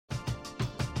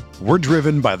We're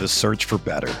driven by the search for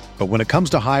better. But when it comes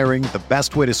to hiring, the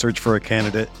best way to search for a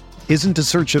candidate isn't to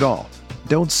search at all.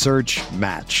 Don't search,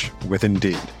 match with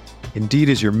Indeed. Indeed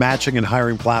is your matching and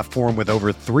hiring platform with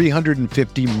over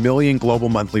 350 million global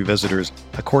monthly visitors,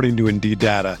 according to Indeed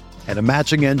data, and a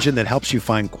matching engine that helps you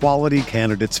find quality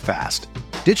candidates fast.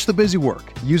 Ditch the busy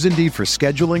work. Use Indeed for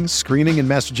scheduling, screening, and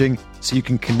messaging so you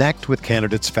can connect with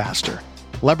candidates faster.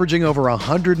 Leveraging over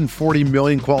 140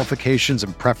 million qualifications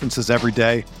and preferences every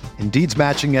day, Indeed's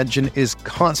matching engine is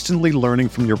constantly learning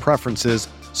from your preferences,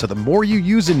 so the more you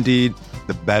use Indeed,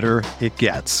 the better it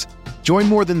gets. Join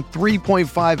more than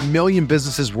 3.5 million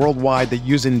businesses worldwide that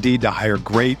use Indeed to hire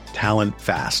great talent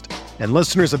fast. And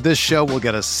listeners of this show will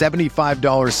get a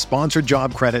 $75 sponsored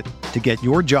job credit to get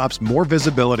your jobs more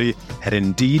visibility at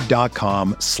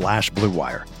Indeed.com/Blue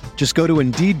Wire. Just go to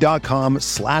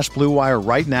Indeed.com/Blue Wire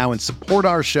right now and support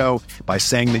our show by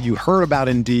saying that you heard about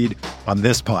Indeed on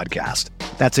this podcast.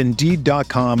 That's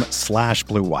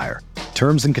Indeed.com/Blue Wire.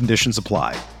 Terms and conditions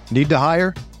apply. Need to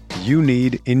hire? You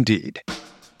need Indeed.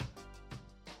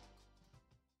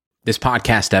 This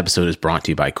podcast episode is brought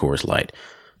to you by Coors Light.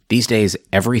 These days,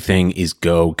 everything is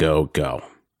go, go, go.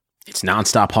 It's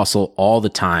nonstop hustle all the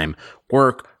time.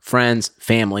 Work, friends,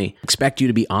 family expect you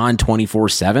to be on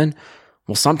 24/7.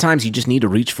 Well, sometimes you just need to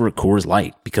reach for a Coors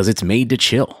Light because it's made to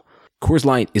chill. Coors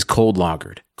Light is cold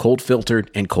lagered, cold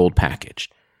filtered, and cold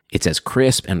packaged. It's as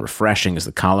crisp and refreshing as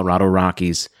the Colorado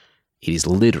Rockies. It is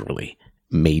literally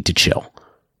made to chill.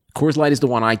 Coors Light is the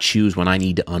one I choose when I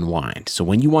need to unwind. So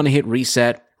when you want to hit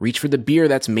reset, reach for the beer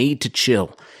that's made to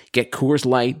chill. Get Coors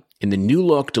Light in the new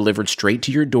look delivered straight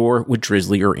to your door with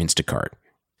Drizzly or Instacart.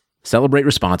 Celebrate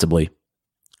responsibly.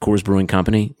 Coors Brewing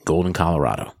Company, Golden,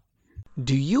 Colorado.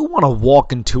 Do you want to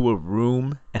walk into a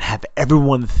room and have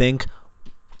everyone think,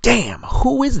 damn,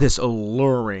 who is this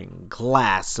alluring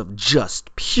glass of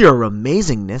just pure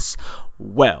amazingness?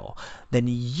 Well, then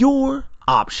your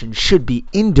option should be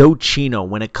Indochino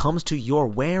when it comes to your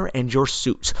wear and your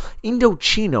suits.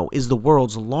 Indochino is the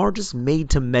world's largest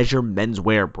made-to-measure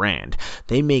menswear brand.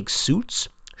 They make suits,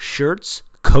 shirts,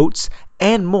 coats,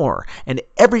 and more, and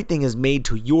everything is made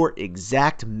to your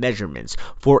exact measurements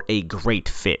for a great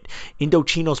fit.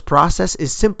 Indochino's process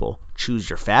is simple. Choose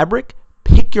your fabric,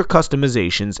 pick your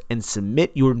customizations, and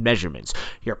submit your measurements.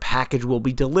 Your package will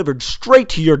be delivered straight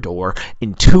to your door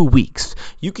in 2 weeks.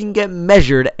 You can get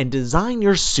measured and design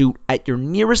your suit at your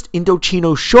nearest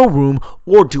Indochino showroom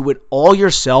or do it all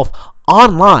yourself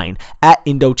online at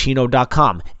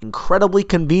Indochino.com. Incredibly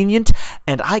convenient,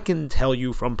 and I can tell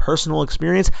you from personal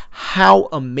experience how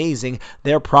amazing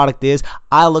their product is.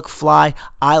 I look fly,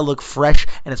 I look fresh,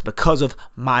 and it's because of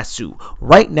my suit.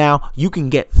 Right now, you can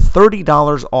get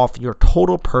 $30 off your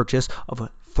total purchase of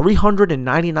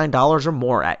 $399 or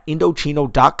more at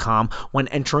Indochino.com when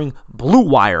entering Blue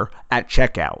Wire at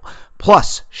checkout.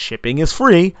 Plus, shipping is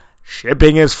free.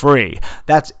 Shipping is free.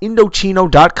 That's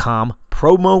Indochino.com,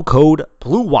 promo code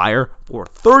BLUEWIRE for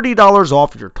 $30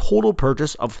 off your total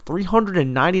purchase of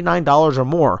 $399 or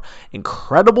more.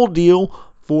 Incredible deal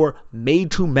for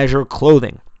made-to-measure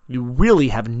clothing. You really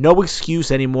have no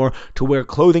excuse anymore to wear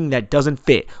clothing that doesn't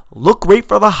fit. Look great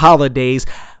for the holidays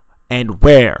and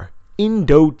wear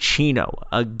Indochino.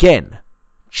 Again,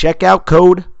 checkout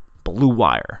code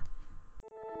BLUEWIRE.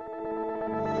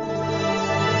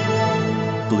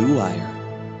 Blue Wire.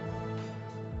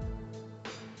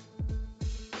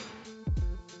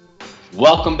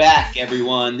 Welcome back,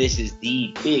 everyone. This is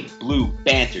the Big Blue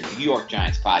Banter New York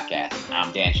Giants podcast.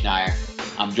 I'm Dan Schneier.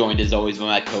 I'm joined as always by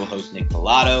my co-host Nick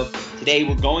Pilato. Today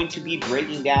we're going to be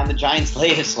breaking down the Giants'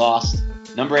 latest loss,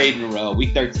 number 8 in a row,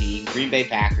 Week 13, Green Bay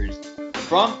Packers,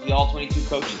 from the All22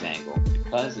 coaches angle,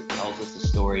 because it tells us a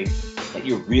story that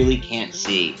you really can't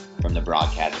see from the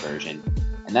broadcast version.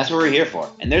 And that's what we're here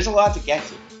for. And there's a lot to get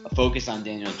to. A focus on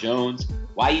Daniel Jones,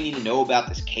 why you need to know about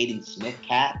this Caden Smith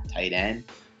cat, tight end,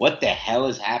 what the hell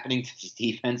is happening to this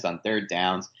defense on third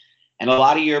downs, and a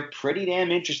lot of your pretty damn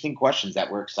interesting questions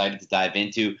that we're excited to dive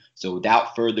into. So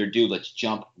without further ado, let's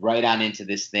jump right on into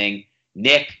this thing.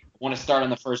 Nick, I want to start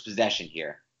on the first possession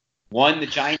here. One, the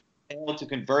Giants failed to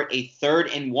convert a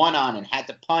 3rd and 1 on and had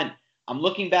to punt. I'm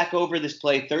looking back over this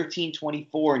play,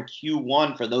 13-24 in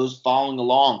Q1 for those following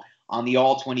along on the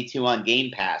All22 on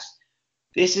Game Pass.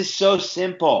 This is so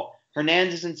simple.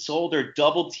 Hernandez and Solder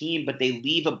double team, but they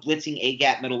leave a blitzing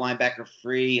A-gap middle linebacker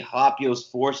free. Halapio's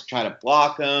forced to try to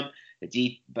block him,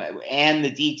 and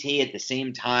the DT at the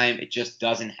same time. It just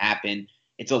doesn't happen.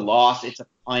 It's a loss. It's a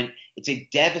punt. It's a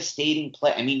devastating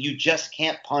play. I mean, you just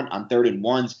can't punt on 3rd and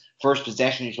 1s. First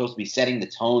possession, you're supposed to be setting the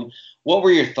tone. What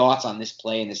were your thoughts on this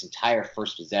play and this entire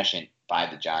first possession by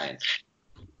the Giants?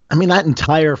 I mean, that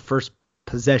entire first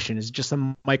possession is just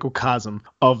a microcosm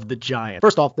of the Giants.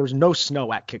 First off, there was no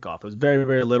snow at kickoff. It was very,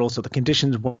 very little, so the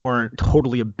conditions weren't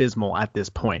totally abysmal at this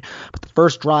point. But the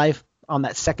first drive, on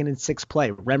that 2nd and 6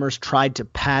 play, Remmers tried to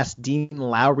pass Dean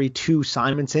Lowry to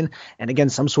Simonson, and again,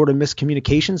 some sort of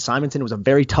miscommunication. Simonson, was a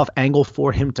very tough angle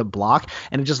for him to block,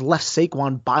 and it just left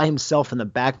Saquon by himself in the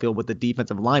backfield with the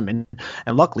defensive lineman.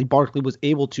 And luckily, Barkley was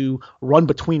able to run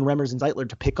between Remmers and Zeitler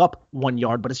to pick up 1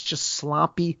 yard, but it's just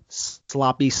sloppy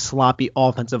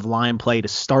offensive line play to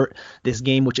start this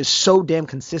game, which is so damn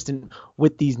consistent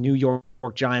with these New York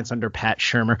Giants under Pat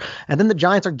Shurmur. And then the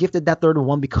Giants are gifted that 3rd and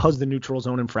 1 because of the neutral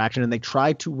zone infraction, and they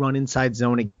try to run inside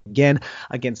zone again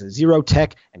against a 0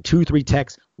 tech and 2-3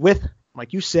 techs with,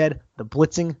 like you said, the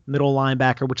blitzing middle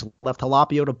linebacker, which left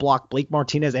Jalapio to block Blake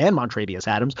Martinez and Montrevious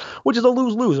Adams, which is a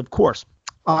lose-lose, of course.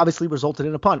 Obviously resulted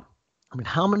in a punt. I mean,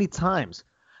 how many times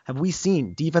have we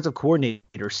seen defensive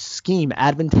coordinators scheme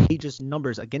advantageous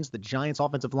numbers against the Giants'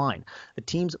 offensive line? The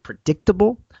team's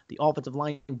predictable. The offensive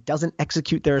line doesn't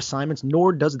execute their assignments,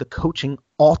 nor does the coaching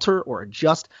alter or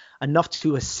adjust enough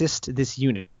to assist this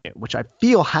unit, which I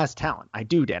feel has talent. I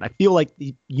do, Dan. I feel like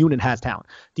the unit has talent.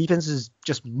 Defenses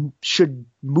just should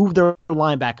move their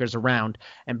linebackers around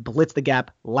and blitz the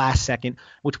gap last second,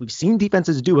 which we've seen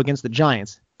defenses do against the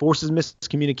Giants. Forces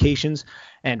miscommunications,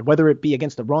 and whether it be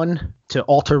against the run to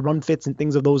alter run fits and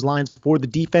things of those lines for the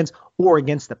defense or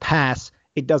against the pass,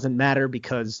 it doesn't matter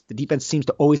because the defense seems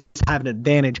to always have an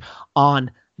advantage on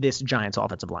this Giants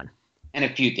offensive line. And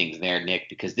a few things there, Nick,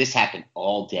 because this happened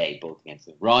all day, both against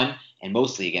the run and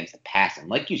mostly against the pass. And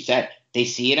like you said, they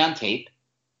see it on tape.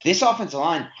 This offensive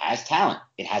line has talent.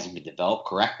 It hasn't been developed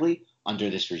correctly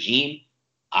under this regime.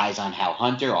 Eyes on Hal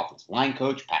Hunter, offensive line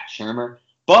coach, Pat Shurmur.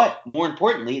 But more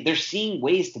importantly, they're seeing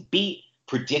ways to beat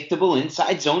predictable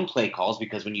inside zone play calls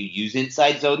because when you use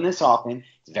inside zone this often,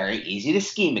 it's very easy to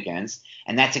scheme against,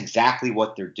 and that's exactly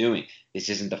what they're doing. This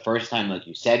isn't the first time, like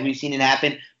you said, we've seen it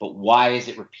happen, but why is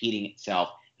it repeating itself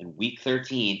in Week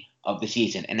 13 of the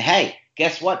season? And hey,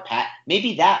 guess what, Pat?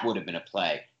 Maybe that would have been a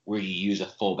play where you use a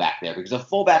fullback there because a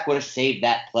fullback would have saved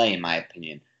that play, in my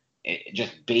opinion,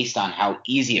 just based on how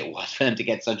easy it was for them to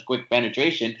get such quick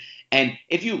penetration. And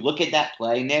if you look at that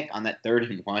play, Nick, on that 3rd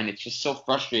and 1, it's just so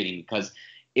frustrating because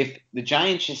if the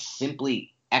Giants just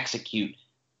simply execute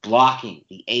blocking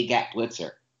the A-gap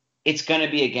blitzer, it's going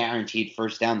to be a guaranteed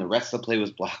first down. The rest of the play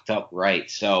was blocked up right.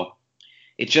 So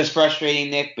it's just frustrating,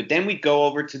 Nick. But then we go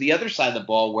over to the other side of the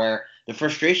ball where the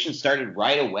frustration started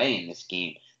right away in this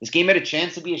game. This game had a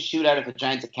chance to be a shootout if the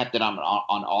Giants had kept it on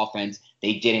offense.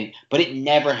 They didn't. But it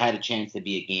never had a chance to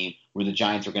be a game where the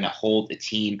Giants were going to hold the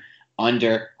team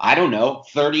under,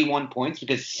 31 points,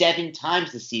 because 7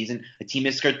 times this season a team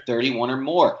has scored 31 or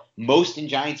more. Most in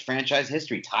Giants franchise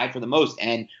history, tied for the most.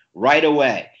 And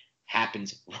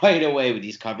happens right away with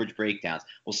these coverage breakdowns.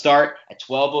 We'll start at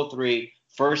 12:03,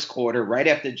 first quarter, right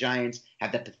after the Giants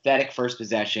have that pathetic first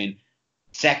possession.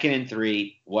 2nd and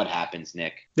 3, what happens,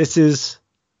 Nick? This is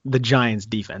the Giants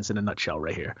defense in a nutshell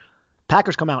right here.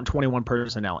 Packers come out in 21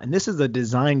 personnel, and this is a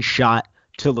design shot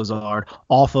to Lazard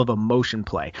off of a motion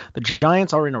play. The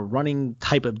Giants are in a running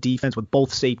type of defense with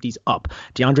both safeties up.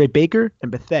 DeAndre Baker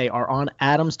and Bethea are on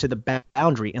Adams to the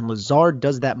boundary, and Lazard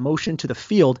does that motion to the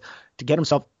field to get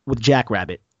himself with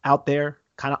Jackrabbit out there,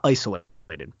 kind of isolated.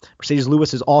 Mercedes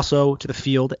Lewis is also to the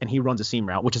field, and he runs a seam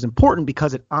route, which is important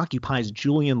because it occupies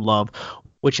Julian Love,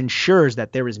 which ensures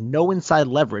that there is no inside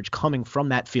leverage coming from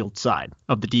that field side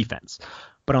of the defense.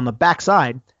 But on the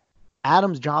backside,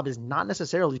 Adams' job is not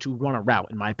necessarily to run a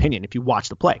route, in my opinion, if you watch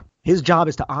the play. His job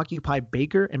is to occupy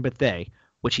Baker and Bethea,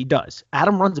 which he does.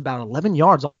 Adam runs about 11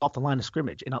 yards off the line of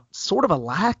scrimmage in a sort of a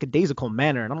lackadaisical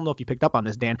manner. And I don't know if you picked up on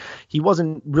this, Dan. He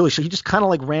wasn't really sure. He just kind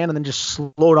of like ran and then just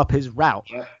slowed up his route.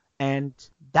 Yeah. And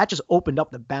that just opened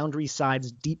up the boundary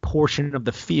side's deep portion of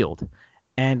the field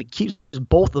and keeps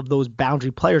both of those boundary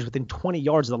players within 20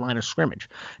 yards of the line of scrimmage.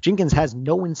 Jenkins has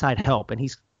no inside help, and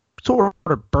he's sort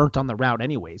of burnt on the route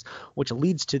anyways, which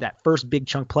leads to that first big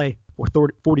chunk play for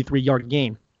 43-yard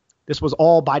gain. This was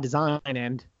all by design,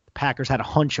 and the Packers had a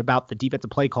hunch about the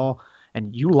defensive play call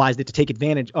and utilized it to take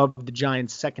advantage of the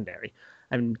Giants' secondary.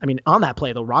 And I mean, on that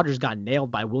play, though, Rodgers got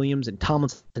nailed by Williams, and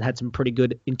Tomlinson had some pretty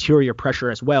good interior pressure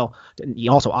as well. And he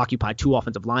also occupied 2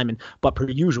 offensive linemen, but per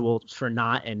usual for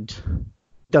not, and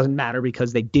it doesn't matter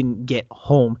because they didn't get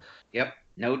home. Yep.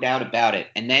 No doubt about it.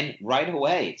 And then right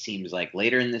away, it seems like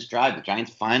later in this drive, the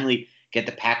Giants finally get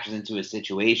the Packers into a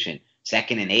situation,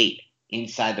 2nd and 8,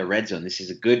 inside the red zone. This is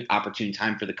a good opportune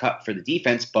time for the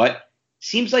defense, but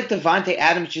seems like Devontae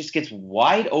Adams just gets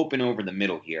wide open over the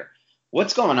middle here.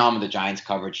 What's going on with the Giants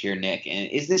coverage here, Nick?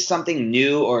 And is this something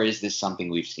new or is this something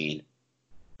we've seen?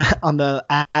 on the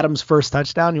Adams first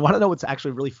touchdown. You want to know what's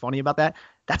actually really funny about that?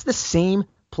 That's the same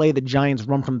play the Giants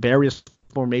run from various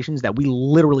formations that we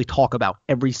literally talk about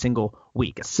every single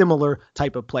week. A similar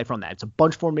type of play from that. It's a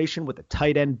bunch formation with a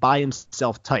tight end by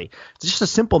himself tight. It's just a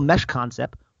simple mesh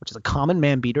concept, which is a common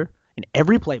man beater in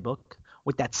every playbook,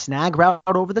 with that snag route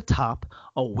over the top,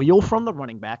 a wheel from the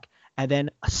running back, and then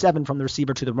a 7 from the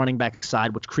receiver to the running back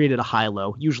side, which created a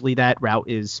high-low. Usually that route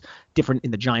is different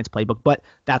in the Giants playbook, but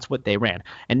that's what they ran.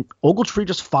 And Ogletree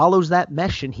just follows that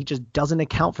mesh, and he just doesn't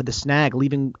account for the snag,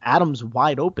 leaving Adams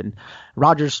wide open.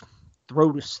 Rodgers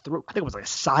throws through, I think it was like a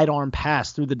sidearm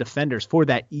pass through the defenders for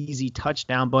that easy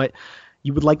touchdown, but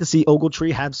you would like to see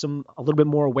Ogletree have a little bit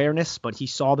more awareness, but he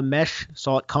saw the mesh,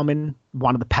 saw it coming,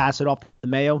 wanted to pass it off to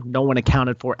Mayo. No one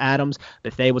accounted for Adams.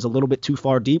 Buffet was a little bit too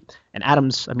far deep. And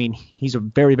Adams, I mean, he's a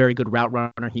very, very good route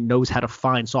runner. He knows how to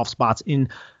find soft spots in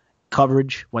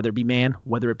coverage, whether it be man,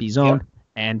 whether it be zone. Yep.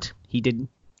 And he did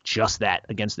just that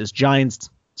against this Giants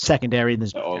secondary.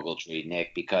 Ogletree,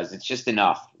 Nick, because it's just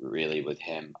enough, really, with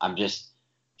him. I'm just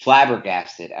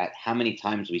flabbergasted at how many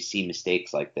times we see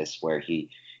mistakes like this where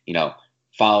he,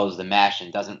 follows the mesh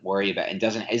and doesn't worry about and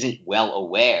isn't well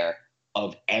aware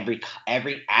of every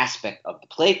aspect of the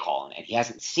play calling, and he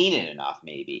hasn't seen it enough,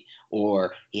 maybe,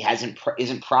 or he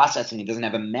isn't processing. He doesn't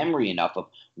have a memory enough of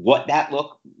what that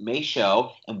look may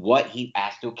show and what he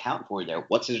has to account for there.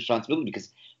 What's his responsibility? Because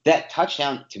that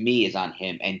touchdown to me is on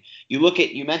him. And you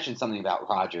mentioned something about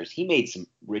Rodgers. He made some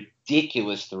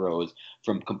ridiculous throws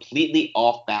from completely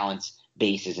off balance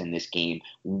bases in this game,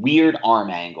 weird arm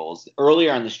angles.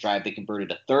 Earlier on this drive, they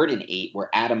converted a 3rd and 8 where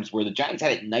the Giants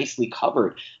had it nicely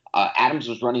covered. Adams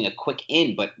was running a quick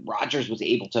in, but Rodgers was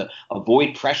able to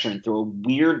avoid pressure and throw a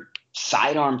weird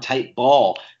sidearm type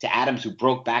ball to Adams, who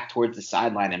broke back towards the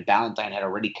sideline, and Valentine had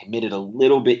already committed a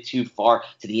little bit too far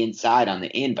to the inside on the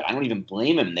in, but I don't even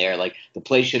blame him there. Like, the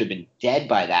play should have been dead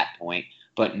by that point,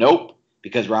 but nope,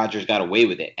 because Rodgers got away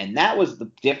with it. And that was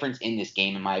the difference in this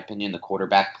game, in my opinion, the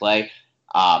quarterback play.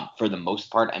 For the most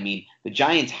part, I mean, the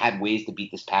Giants had ways to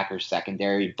beat this Packers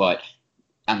secondary, but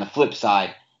on the flip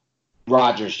side,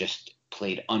 Rodgers just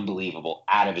played unbelievable,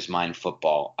 out of his mind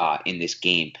football in this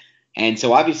game. And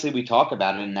so obviously we talk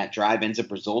about it, and that drive ends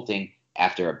up resulting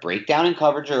after a breakdown in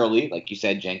coverage early. Like you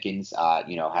said, Jenkins, had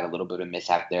a little bit of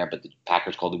mishap there, but the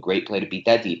Packers called a great play to beat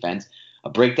that defense. A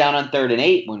breakdown on 3rd and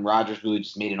 8 when Rodgers really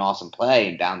just made an awesome play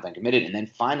and Valentine committed, and then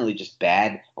finally just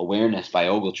bad awareness by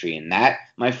Ogletree. And that,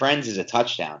 my friends, is a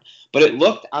touchdown. But it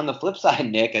looked on the flip side,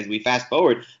 Nick, as we fast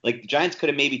forward, like the Giants could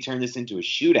have maybe turned this into a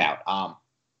shootout.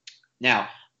 Now,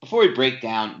 before we break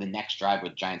down the next drive where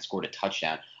the Giants scored a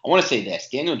touchdown, I want to say this.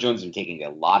 Daniel Jones has been taking a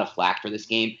lot of flack for this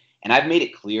game, and I've made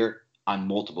it clear on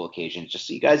multiple occasions, just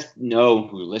so you guys know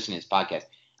who listen to this podcast,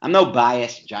 I'm no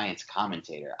biased Giants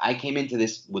commentator. I came into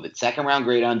this with a second-round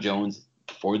grade on Jones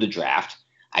before the draft.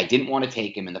 I didn't want to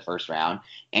take him in the first round,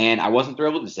 and I wasn't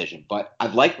thrilled with the decision. But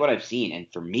I've liked what I've seen. And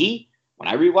for me, when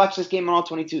I rewatch this game on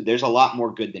All22, there's a lot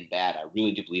more good than bad. I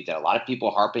really do believe that. A lot of people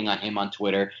harping on him on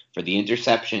Twitter for the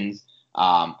interceptions,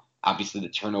 obviously the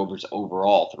turnovers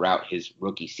overall throughout his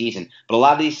rookie season. But a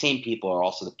lot of these same people are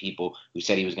also the people who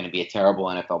said he was going to be a terrible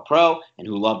NFL pro and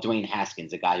who loved Dwayne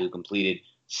Haskins, a guy who completed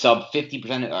sub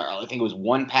 50%, or I think it was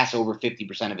one pass over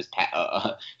 50% of his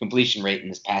completion rate in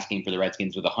this past game for the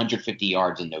Redskins with 150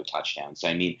 yards and no touchdowns. So,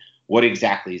 I mean, what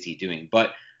exactly is he doing?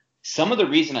 But some of the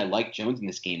reason I liked Jones in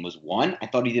this game was, one, I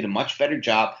thought he did a much better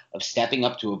job of stepping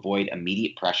up to avoid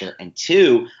immediate pressure. And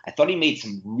two, I thought he made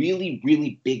some really,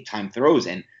 really big-time throws,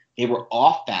 and they were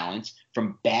off balance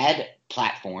from bad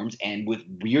platforms and with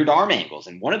weird arm angles.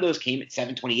 And one of those came at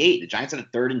 7:28. The Giants had a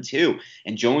 3rd and 2,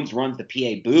 and Jones runs the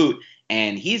PA boot,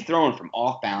 and he's throwing from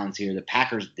off balance here. The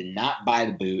Packers did not buy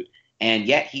the boot, and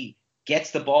yet he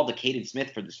gets the ball to Caden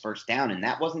Smith for this first down, and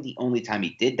that wasn't the only time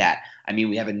he did that. I mean,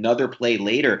 we have another play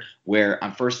later where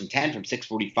on 1st and 10 from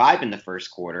 6:45 in the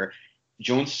first quarter,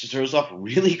 Jones throws off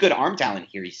really good arm talent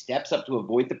here. He steps up to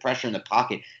avoid the pressure in the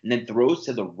pocket and then throws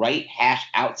to the right hash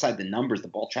outside the numbers. The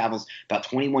ball travels about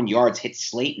 21 yards, hits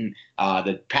Slayton.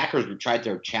 The Packers tried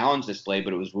to challenge this play,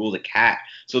 but it was ruled a catch.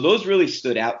 So those really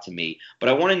stood out to me. But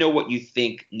I want to know what you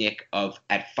think, Nick, of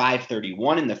at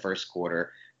 5:31 in the first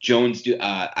quarter,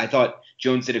 I thought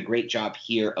Jones did a great job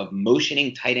here of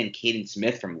motioning tight end Caden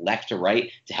Smith from left to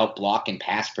right to help block and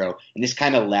pass pro. And this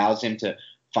kind of allows him to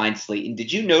find Slayton.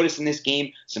 Did you notice in this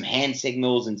game some hand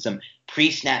signals and some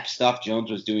pre-snap stuff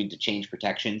Jones was doing to change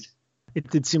protections? It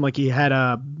did seem like he had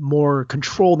more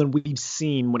control than we've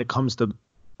seen when it comes to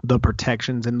the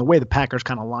protections and the way the Packers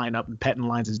kind of line up and Pettin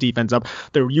lines his defense up.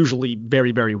 They're usually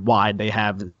very, very wide. They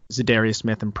have Zadarius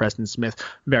Smith and Preston Smith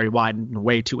very wide, and a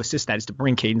way to assist that is to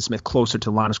bring Caden Smith closer to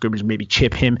the line of scrimmage, maybe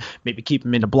chip him, maybe keep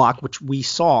him in the block, which we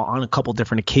saw on a couple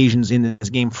different occasions in this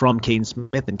game from Caden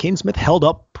Smith. And Caden Smith held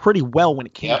up pretty well when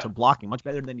it came to blocking, much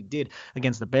better than he did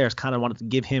against the Bears. Kind of wanted to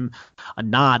give him a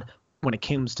nod when it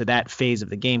comes to that phase of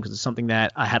the game, because it's something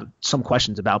that I had some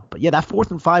questions about. But yeah, that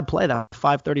 4th and 5 play, that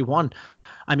 5:31,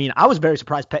 I mean, I was very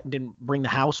surprised Pettin didn't bring the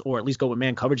house or at least go with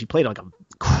man coverage. He played like an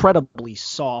incredibly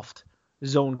soft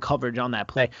zone coverage on that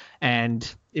play, and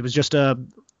it was just a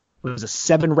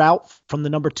 7 route from the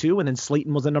number 2, and then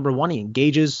Slayton was the number 1. He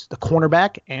engages the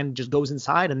cornerback and just goes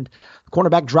inside, and the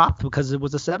cornerback dropped because it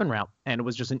was a 7 route, and it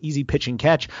was just an easy pitch and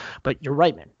catch. But you're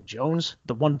right, man. Jones,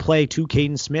 the one play to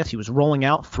Caden Smith, he was rolling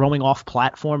out, throwing off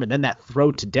platform, and then that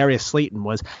throw to Darius Slayton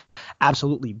was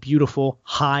absolutely beautiful.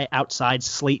 High outside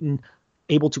Slayton,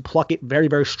 able to pluck it, very,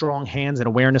 very strong hands and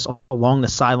awareness along the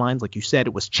sidelines. Like you said,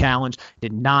 it was challenged,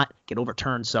 did not get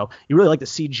overturned. So you really like to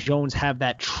see Jones have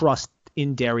that trust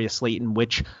in Darius Slayton,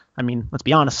 which, I mean, let's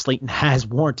be honest, Slayton has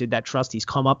warranted that trust. He's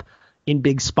come up in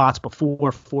big spots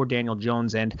before for Daniel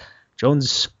Jones, and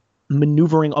Jones'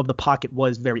 maneuvering of the pocket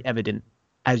was very evident,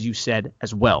 as you said,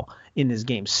 as well in this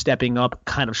game, stepping up,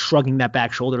 kind of shrugging that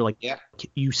back shoulder like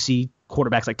you see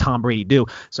quarterbacks like Tom Brady do.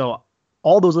 So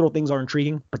all those little things are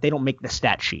intriguing, but they don't make the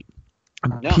stat sheet.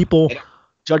 People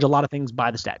judge a lot of things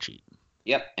by the stat sheet.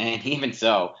 Yep, and even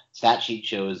so, stat sheet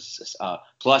shows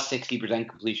plus 60%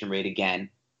 completion rate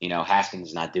again. You know, Haskins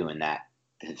is not doing that.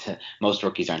 Most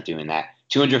rookies aren't doing that.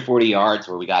 240 yards,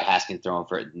 where we got Haskins throwing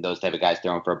for those type of guys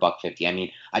throwing for $150. I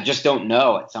mean, I just don't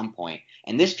know at some point.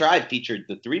 And this drive featured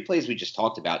the 3 plays we just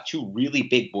talked about, 2 really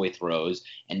big boy throws,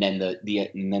 and then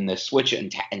the switch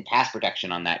and pass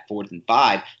protection on that 4th and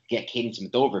 5 to get Caden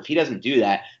Smith over. If he doesn't do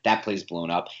that, that play's blown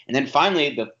up. And then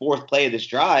finally, the 4th play of this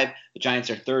drive, the Giants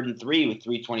are 3rd and 3 with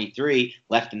 3:23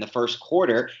 left in the first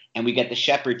quarter, and we get the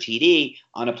Shepard TD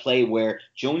on a play where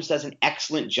Jones does an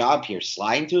excellent job here,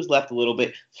 sliding to his left a little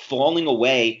bit, falling away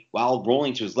while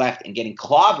rolling to his left, and getting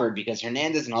clobbered because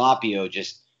Hernandez and Halapio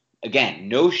just, again,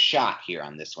 no shot here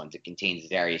on this one to contain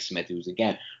Darius Smith, who's,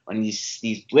 again, running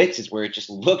these blitzes where it just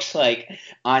looks like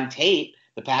on tape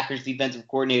the Packers defensive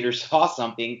coordinator saw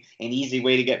something, an easy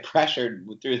way to get pressured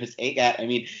through this A-gap. I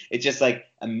mean, it's just like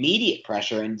immediate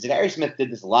pressure. And Darius Smith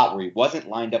did this a lot where he wasn't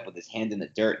lined up with his hand in the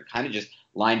dirt and kind of just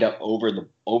lined up over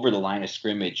the line of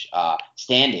scrimmage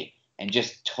standing, and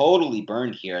just totally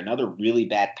burned here. Another really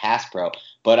bad pass pro.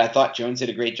 But I thought Jones did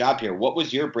a great job here. What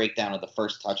was your breakdown of the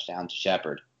first touchdown to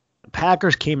Shepard? The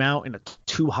Packers came out in a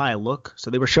too high look, so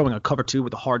they were showing a cover 2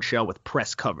 with a hard shell with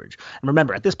press coverage. And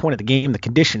remember, at this point of the game, the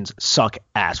conditions suck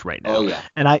ass right now. Oh, yeah.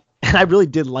 And I really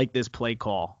did like this play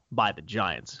call by the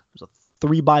Giants. It was a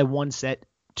 3-by-1 set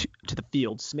to the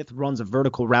field. Smith runs a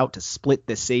vertical route to split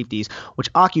the safeties, which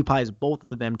occupies both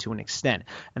of them to an extent.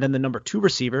 And then the number 2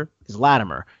 receiver is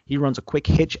Latimer. He runs a quick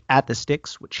hitch at the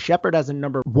sticks, with Shepard as a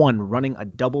number 1 running a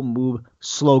double move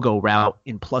slow go route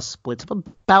in plus splits of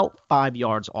about 5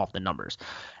 yards off the numbers.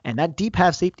 And that deep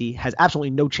half safety has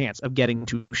absolutely no chance of getting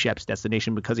to Shep's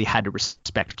destination because he had to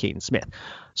respect Caden Smith.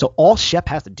 So all Shep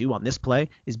has to do on this play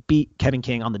is beat Kevin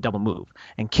King on the double move.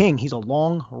 And King, he's a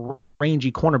long,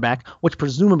 rangy cornerback, which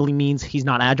presumably means he's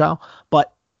not agile,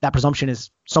 but that presumption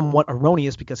is somewhat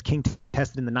erroneous because King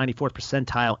tested in the 94th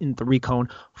percentile in 3-cone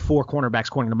for cornerbacks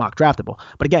according to Mock Draftable.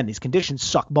 But again, these conditions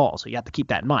suck balls, so you have to keep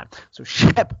that in mind. So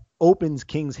Shep opens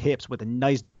King's hips with a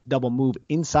nice double move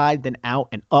inside, then out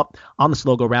and up on the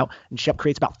slow go route, and Shep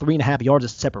creates about 3.5 yards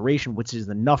of separation, which is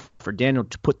enough for Daniel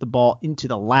to put the ball into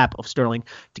the lap of Sterling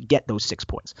to get those 6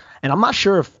 points. And I'm not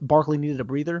sure if Barkley needed a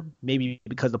breather, maybe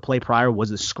because the play prior was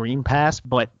a screen pass,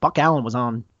 but Buck Allen was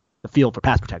on the field for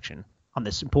pass protection on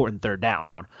this important 3rd down,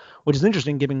 which is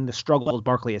interesting given the struggles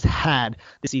Barkley has had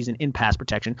this season in pass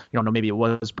protection. You don't know, maybe it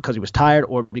was because he was tired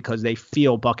or because they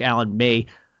feel Buck Allen may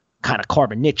kind of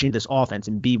carve a niche in this offense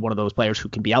and be one of those players who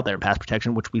can be out there in pass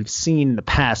protection, which we've seen in the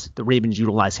past. The Ravens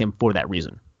utilize him for that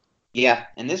reason. Yeah,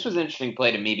 and this was an interesting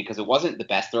play to me because it wasn't the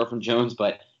best throw from Jones,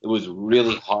 but it was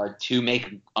really hard to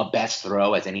make a best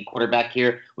throw as any quarterback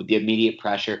here with the immediate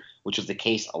pressure, which was the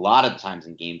case a lot of times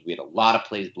in games. We had a lot of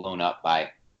plays blown up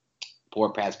by poor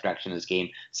pass protection in this game,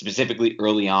 specifically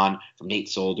early on from Nate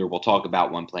Solder. We'll talk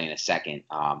about one play in a second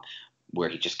where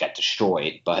he just got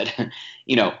destroyed. But,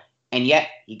 you know, and yet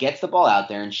he gets the ball out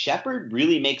there, and Shepard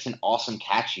really makes an awesome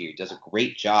catch here. He does a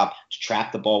great job to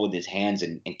trap the ball with his hands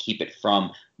and keep it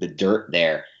from the dirt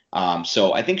there.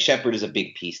 So I think Shepard is a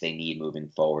big piece they need moving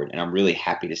forward, and I'm really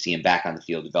happy to see him back on the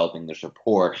field developing this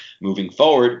rapport moving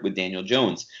forward with Daniel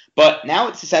Jones. But now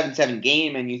it's a 7-7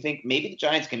 game, and you think maybe the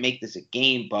Giants can make this a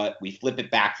game, but we flip it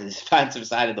back to the defensive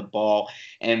side of the ball,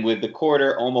 and with the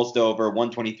quarter almost over,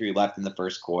 1:23 left in the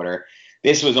first quarter,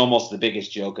 this was almost the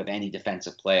biggest joke of any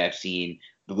defensive play I've seen.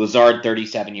 The Lazard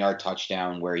 37-yard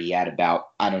touchdown where he had about,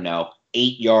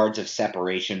 8 yards of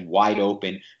separation, wide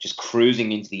open, just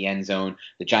cruising into the end zone.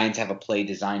 The Giants have a play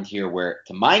designed here where,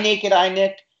 to my naked eye,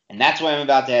 Nick, and that's why I'm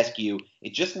about to ask you,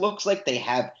 it just looks like they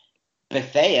have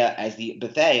Bethea as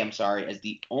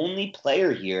the only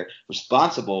player here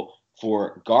responsible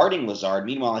for guarding Lazard.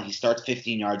 Meanwhile, he starts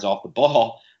 15 yards off the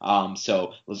ball.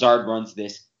 So Lazard runs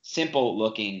this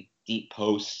simple-looking deep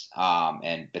post,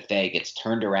 and Bethea gets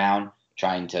turned around,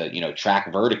 trying to,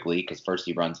 track vertically, because first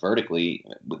he runs vertically,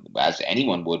 as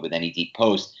anyone would with any deep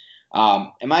post.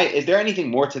 Is there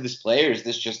anything more to this play, or is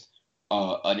this just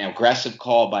an aggressive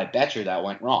call by Betcher that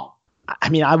went wrong? I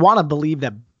mean, I want to believe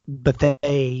that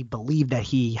Bethea believed that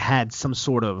he had some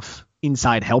sort of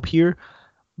inside help here,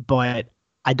 but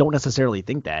I don't necessarily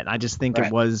think that. I just think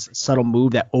It was a subtle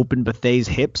move that opened Bethea's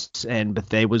hips, and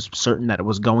Bethea was certain that it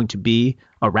was going to be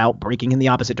a route breaking in the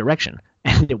opposite direction,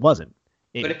 and it wasn't.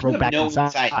 But if you have no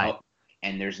inside help,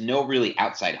 and there's no really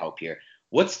outside help here,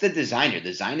 what's the design here? The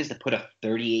design is to put a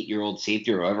 38-year-old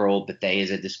safety, or however old Bethea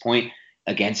is at this point,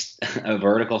 against a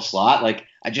vertical slot. Like,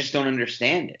 I just don't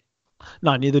understand it.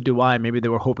 No, neither do I. Maybe they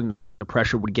were hoping the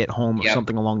pressure would get home or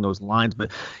something along those lines.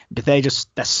 But Bethea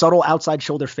just that subtle outside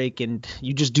shoulder fake, and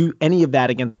you just do any of that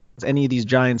against any of these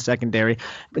Giants secondary.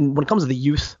 And when it comes to the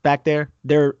youth back there,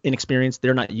 they're inexperienced.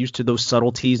 They're not used to those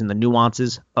subtleties and the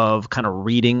nuances of kind of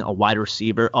reading a wide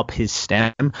receiver up his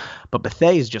stem. But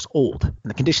Bethea is just old, and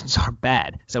the conditions are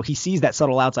bad. So he sees that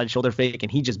subtle outside shoulder fake,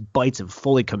 and he just bites and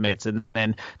fully commits. And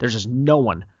then there's just no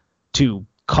one to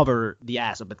cover the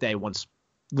ass of Bethea once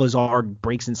Lazard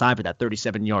breaks inside for that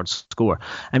 37-yard score.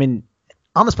 I mean,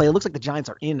 on this play, it looks like the Giants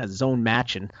are in a zone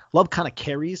match, and Love kind of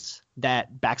carries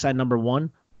that backside number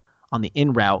one on the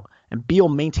in route, and Beal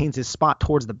maintains his spot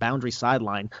towards the boundary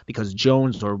sideline because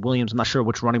Jones or Williams, I'm not sure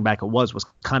which running back it was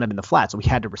kind of in the flat, so we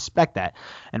had to respect that.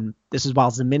 And this is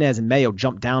while Zimenez and Mayo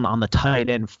jumped down on the tight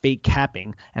end, fake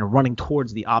capping and running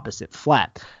towards the opposite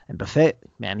flat. And Buffett,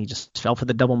 man, he just fell for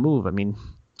the double move. I mean,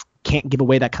 can't give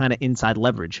away that kind of inside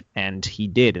leverage, and he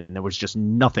did, and there was just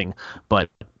nothing but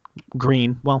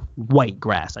white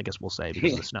grass, I guess we'll say,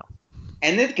 because of the snow.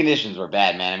 And the conditions were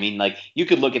bad, man. I mean, like, you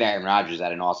could look at Aaron Rodgers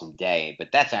at an awesome day,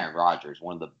 but that's Aaron Rodgers,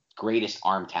 one of the greatest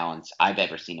arm talents I've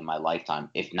ever seen in my lifetime,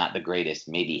 if not the greatest.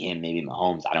 Maybe him, maybe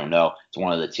Mahomes, I don't know. It's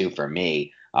one of the two for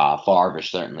me. Favre is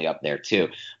certainly up there too.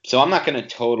 So I'm not going to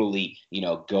totally,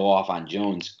 go off on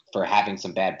Jones for having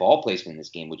some bad ball placement in this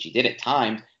game, which he did at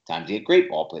times. Times he had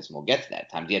great ball placement. We'll get to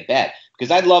that. Times he had bad.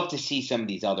 Because I'd love to see some of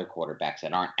these other quarterbacks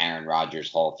that aren't Aaron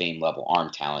Rodgers Hall of Fame level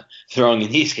arm talent throwing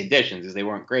in these conditions, because they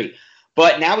weren't great.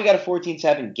 But now we got a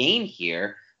 14-7 game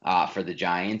here for the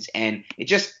Giants, and it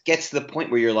just gets to the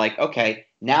point where you're like, okay,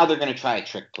 now they're going to try a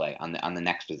trick play on the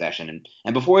next possession.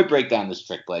 And before we break down this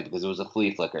trick play, because it was a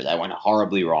flea flicker that went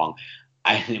horribly wrong,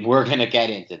 we're going to get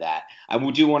into that. I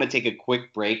do want to take a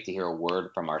quick break to hear a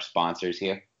word from our sponsors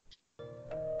here.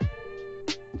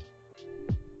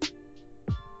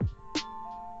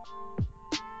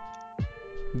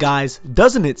 Guys,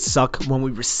 doesn't it suck when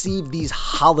we receive these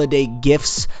holiday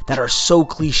gifts that are so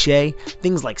cliche?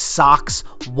 Things like socks,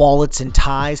 wallets, and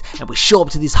ties, and we show up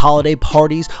to these holiday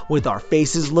parties with our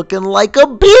faces looking like a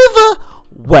beaver?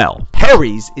 Well,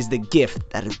 Harry's is the gift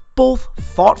that is both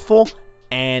thoughtful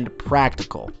and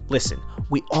practical. Listen,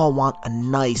 we all want a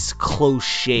nice close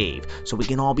shave so we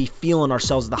can all be feeling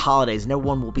ourselves at the holidays, and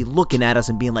everyone will be looking at us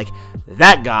and being like,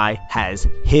 that guy has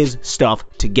his stuff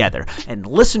together. And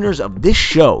listeners of this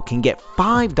show can get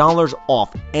 $5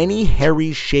 off any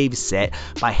Harry's shave set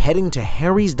by heading to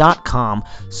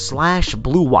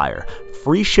harrys.com/bluewire.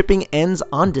 Free shipping ends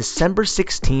on December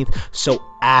 16th, so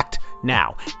act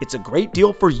now. It's a great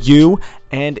deal for you,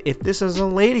 and if this is a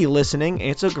lady listening,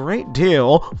 it's a great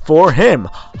deal for him.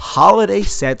 Holiday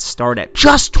sets start at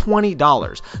just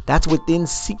 $20. That's within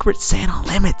Secret Santa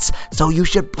limits, so you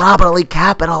should probably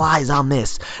capitalize on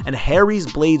this. And Harry's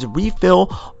blades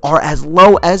refill are as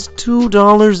low as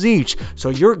 $2 each, so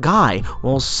your guy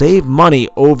will save money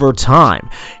over time.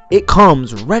 It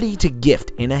comes ready to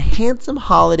gift in a handsome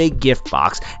holiday gift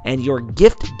box, and your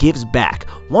gift gives back.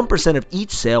 1% of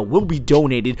each sale will be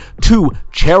donated to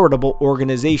charitable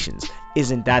organizations.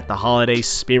 Isn't that the holiday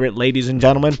spirit, ladies and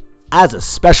gentlemen? As a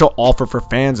special offer for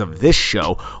fans of this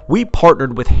show, we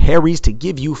partnered with Harry's to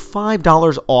give you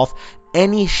 $5 off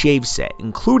any shave set,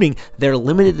 including their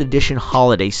limited edition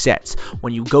holiday sets,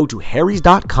 when you go to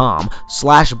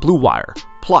harrys.com/bluewire.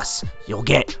 Plus, you'll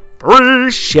get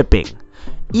free shipping.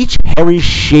 Each Harry's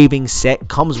shaving set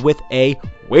comes with a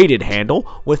weighted handle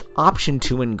with option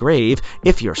to engrave,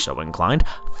 if you're so inclined,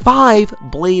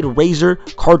 5-blade razor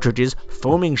cartridges,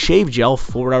 foaming shave gel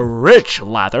for a rich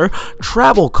lather,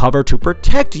 travel cover to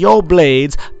protect your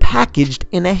blades, packaged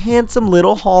in a handsome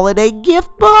little holiday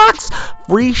gift box.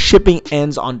 Free shipping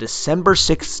ends on December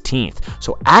 16th,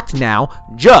 so act now.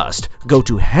 Just go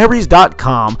to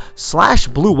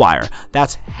harrys.com/bluewire.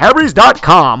 That's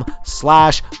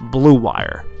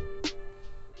harrys.com/bluewire.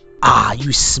 Ah,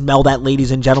 you smell that,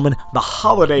 ladies and gentlemen? The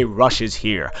holiday rush is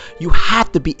here. You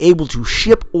have to be able to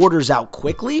ship orders out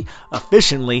quickly,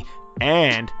 efficiently,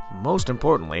 and, most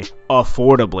importantly,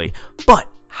 affordably. But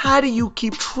how do you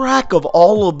keep track of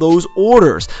all of those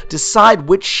orders, decide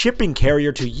which shipping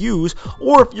carrier to use,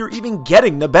 or if you're even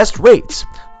getting the best rates?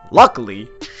 Luckily,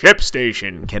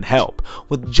 ShipStation can help.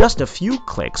 With just a few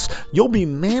clicks, you'll be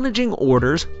managing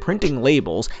orders, printing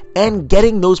labels, and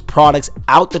getting those products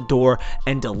out the door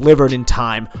and delivered in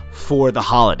time for the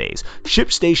holidays.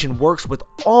 ShipStation works with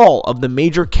all of the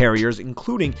major carriers,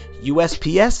 including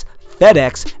USPS,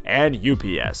 FedEx, and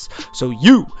UPS, so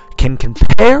you can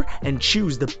compare and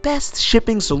choose the best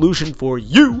shipping solution for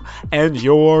you and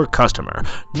your customer.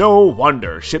 No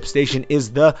wonder ShipStation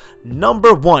is the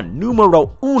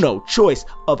numero uno choice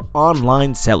of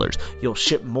online sellers. You'll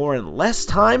ship more in less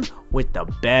time with the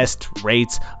best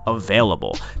rates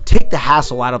available. Take the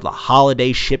hassle out of the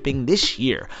holiday shipping this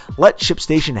year. Let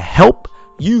ShipStation help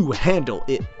you handle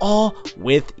it all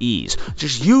with ease.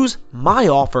 Just use my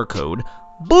offer code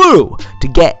BLUE to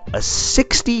get a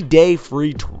 60-day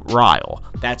free trial.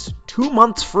 That's 2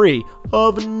 months free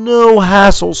of no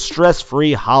hassle,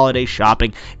 stress-free holiday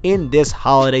shopping in this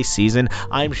holiday season.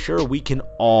 I'm sure we can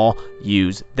all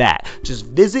use that. Just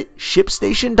visit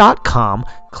ShipStation.com,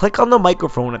 click on the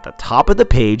microphone at the top of the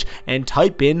page, and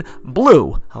type in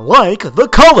BLUE, like the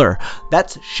color.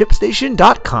 That's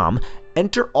ShipStation.com.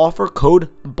 Enter offer code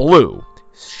BLUE.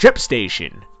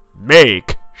 ShipStation.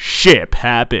 Make ship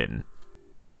happen.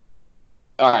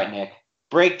 All right, Nick,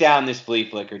 break down this flea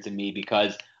flicker to me,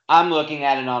 because I'm looking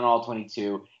at it on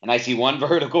All22, and I see one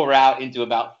vertical route into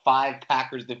about 5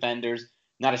 Packers defenders,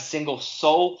 not a single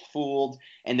soul fooled,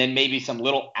 and then maybe some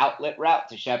little outlet route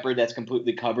to Shepard that's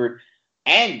completely covered,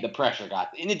 and the pressure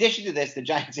got. In addition to this, the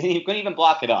Giants couldn't even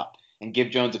block it up and give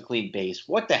Jones a clean base.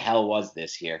 What the hell was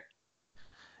this here?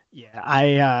 Yeah,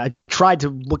 I tried to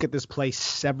look at this play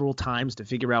several times to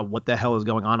figure out what the hell is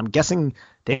going on. I'm guessing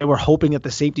they were hoping that the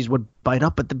safeties would bite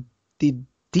up, but the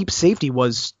deep safety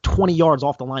was 20 yards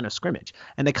off the line of scrimmage,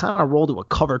 and they kind of rolled to a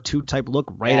cover 2 type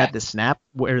look right at the snap,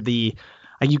 where you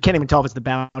can't even tell if it's the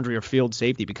boundary or field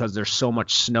safety because there's so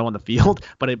much snow on the field,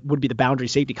 but it would be the boundary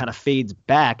safety kind of fades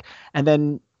back, and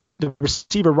then the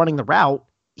receiver running the route,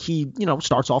 he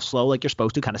starts off slow like you're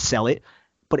supposed to, kind of sell it,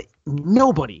 but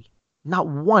not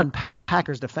one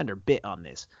Packers defender bit on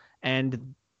this.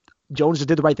 And Jones just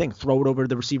did the right thing. Throw it over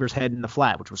the receiver's head in the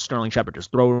flat, which was Sterling Shepard.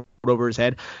 Just throw it over his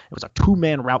head. It was a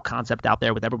 2-man route concept out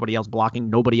there with everybody else blocking.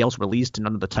 Nobody else released,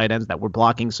 none of the tight ends that were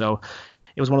blocking. So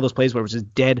it was one of those plays where it was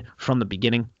just dead from the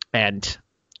beginning. And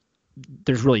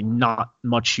there's really not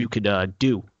much you could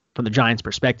do from the Giants'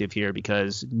 perspective here,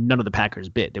 because none of the Packers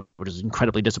bit. They were just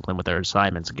incredibly disciplined with their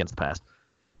assignments against the pass.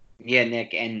 Yeah,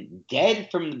 Nick, and dead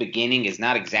from the beginning is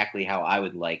not exactly how I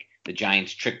would like the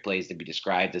Giants' trick plays to be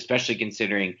described, especially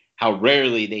considering how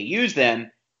rarely they use them,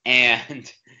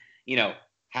 and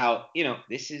how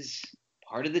this is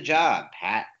part of the job,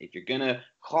 Pat. If you're gonna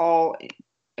call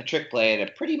a trick play at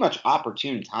a pretty much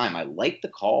opportune time, I like the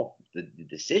call, the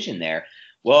decision there.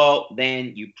 Well,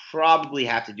 then you probably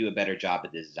have to do a better job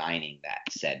of designing that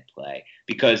said play,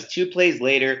 because 2 plays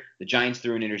later, the Giants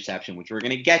threw an interception, which we're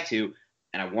going to get to.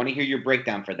 And I want to hear your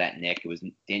breakdown for that, Nick. It was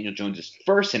Daniel Jones'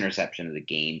 first interception of the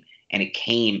game, and it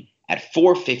came at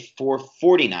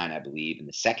 4:49, I believe, in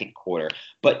the second quarter.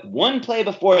 But one play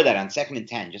before that, on 2nd and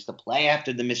 10, just the play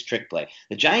after the missed trick play,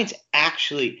 the Giants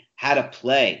actually had a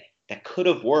play that could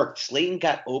have worked. Slayton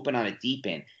got open on a deep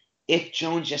end. If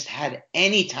Jones just had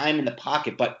any time in the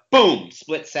pocket, but boom,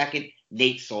 split second,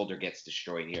 Nate Solder gets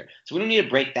destroyed here. So we don't need to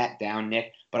break that down,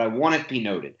 Nick, but I want it to be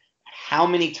noted how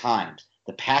many times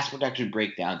the pass protection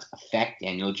breakdowns affect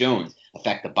Daniel Jones,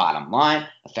 affect the bottom line,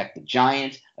 affect the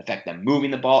Giants, affect them moving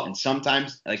the ball, and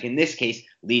sometimes, like in this case,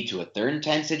 lead to a 3rd and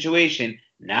 10 situation.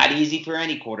 Not easy for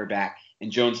any quarterback,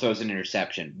 and Jones throws an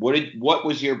interception. What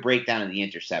was your breakdown of the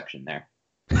interception there?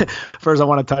 First, I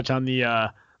want to touch on the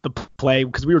the play,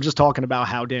 because we were just talking about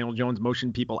how Daniel Jones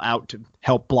motioned people out to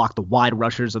help block the wide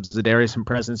rushers of Za'Darius and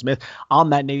Preston Smith.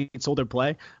 On that Nate Solder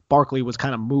play, Barkley was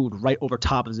kind of moved right over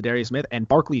top of Za'Darius Smith, and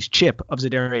Barkley's chip of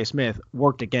Za'Darius Smith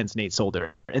worked against Nate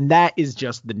Solder. And that is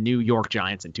just the New York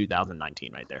Giants in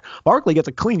 2019 right there. Barkley gets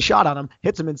a clean shot on him,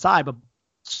 hits him inside, but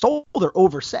Solder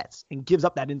oversets and gives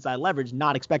up that inside leverage,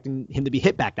 not expecting him to be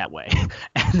hit back that way.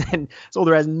 And then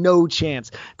Solder has no chance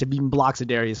to even block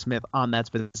Za'Darius Smith on that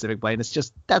specific play. And it's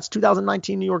just, that's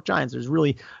 2019 New York Giants. There's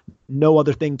really no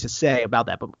other thing to say about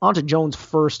that. But on to Jones'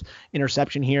 first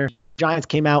interception here. Giants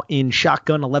came out in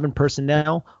shotgun 11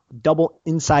 personnel, double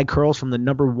inside curls from the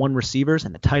number 1 receivers,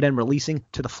 and the tight end releasing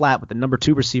to the flat with the number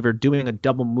 2 receiver doing a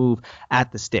double move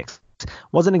at the sticks.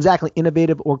 Wasn't exactly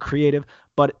innovative or creative,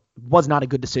 but was not a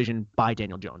good decision by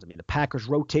Daniel Jones. I mean, the Packers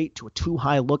rotate to a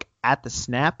too-high look at the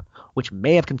snap, which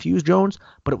may have confused Jones,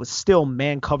 but it was still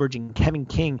man coverage, and Kevin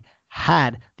King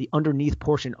had the underneath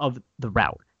portion of the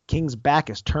route. King's back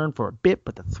is turned for a bit,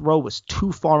 but the throw was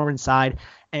too far inside,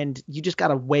 and you just got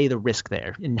to weigh the risk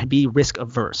there and be risk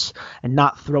averse and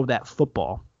not throw that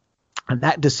football. And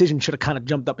that decision should have kind of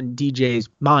jumped up in DJ's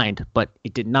mind, but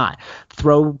it did not.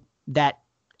 Throw that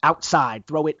outside,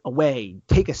 throw it away,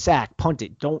 take a sack, punt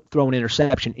it. Don't throw an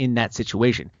interception in that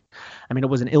situation. I mean, it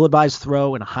was an ill-advised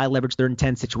throw in a high-leverage 3rd and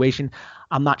 10 situation.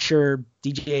 I'm not sure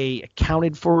DJ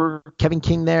accounted for Kevin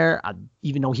King there,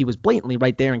 even though he was blatantly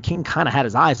right there and King kind of had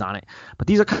his eyes on it. But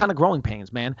these are kind of growing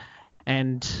pains, man.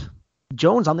 And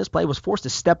Jones on this play was forced to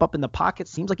step up in the pocket.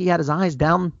 Seems like he had his eyes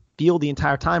downfield the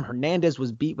entire time. Hernandez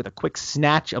was beat with a quick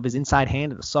snatch of his inside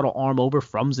hand and a subtle arm over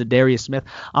from Za'Darius Smith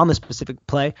on this specific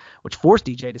play, which forced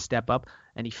DJ to step up,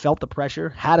 and he felt the pressure,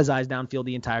 had his eyes downfield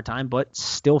the entire time, but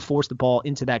still forced the ball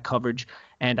into that coverage.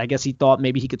 And I guess he thought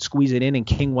maybe he could squeeze it in and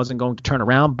King wasn't going to turn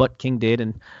around, but King did,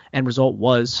 and end result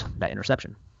was that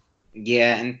interception.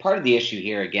 Yeah, and part of the issue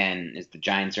here, again, is the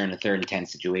Giants are in a 3rd and 10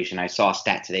 situation. I saw a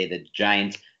stat today that the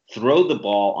Giants throw the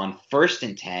ball on 1st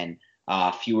and 10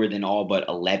 fewer than all but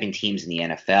 11 teams in the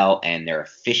NFL, and their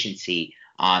efficiency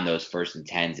on those 1st and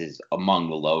 10s is among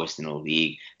the lowest in the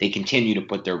league. They continue to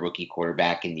put their rookie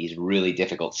quarterback in these really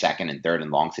difficult 2nd and 3rd and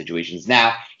long situations.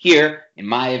 Now, here, in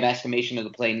my estimation of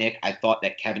the play, Nick, I thought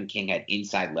that Kevin King had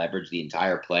inside leverage the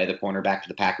entire play, the cornerback for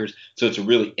the Packers, so it's a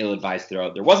really ill-advised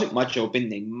throw. There wasn't much open.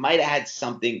 They might have had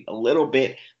something a little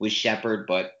bit with Shepard,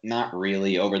 but not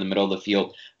really over the middle of the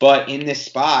field. But in this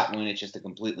spot, when it's just a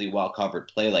completely well-covered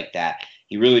play like that,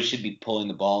 he really should be pulling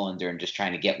the ball under and just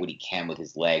trying to get what he can with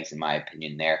his legs, in my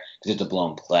opinion, there, because it's a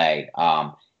blown play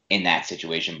in that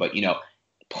situation. But, you know,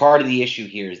 part of the issue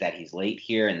here is that he's late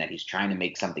here and that he's trying to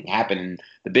make something happen. And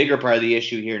the bigger part of the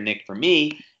issue here, Nick, for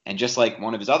me, and just like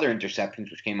one of his other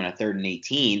interceptions, which came on a 3rd and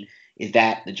 18, is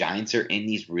that the Giants are in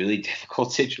these really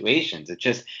difficult situations. It's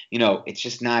just, you know, it's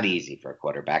just not easy for a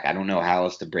quarterback. I don't know how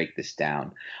else to break this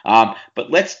down.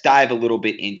 But let's dive a little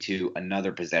bit into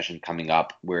another possession coming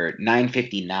up. We're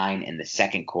 9:59 in the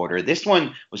 2nd quarter. This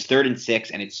one was 3rd and 6,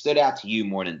 and it stood out to you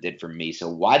more than it did for me. So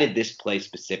why did this play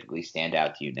specifically stand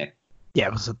out to you, Nick? Yeah,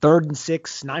 it was a 3rd and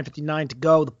 6, 9:59 to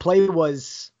go. The play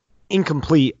was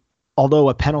incomplete, although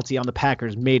a penalty on the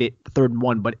Packers made it 3rd and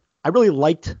 1. But I really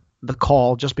liked the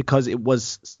call just because it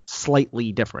was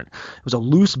slightly different. It was a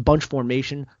loose bunch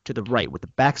formation to the right with the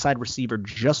backside receiver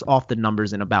just off the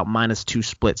numbers in about -2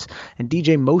 splits. And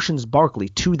DJ motions Barkley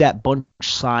to that bunch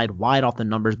side wide off the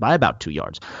numbers by about 2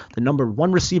 yards. The number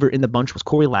 1 receiver in the bunch was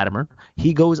Corey Latimer.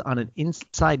 He goes on an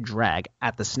inside drag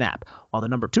at the snap, while the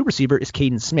number 2 receiver is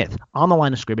Caden Smith on the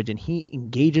line of scrimmage, and he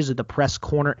engages at the press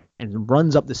corner and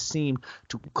runs up the seam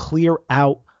to clear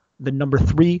out the number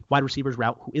 3 wide receiver's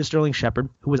route, who is Sterling Shepard,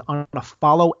 who was on a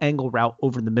follow angle route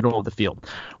over the middle of the field,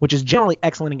 which is generally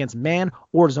excellent against man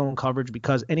or zone coverage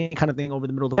because any kind of thing over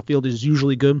the middle of the field is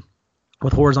usually good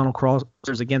with horizontal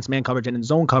crossers against man coverage. And in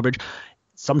zone coverage,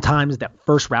 sometimes that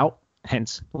first route,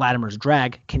 hence Latimer's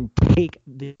drag, can take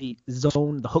the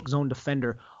hook zone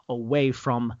defender away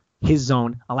from his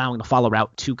zone, allowing the follow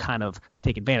route to kind of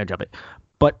take advantage of it.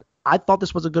 But I thought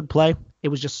this was a good play. It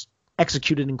was just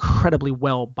executed incredibly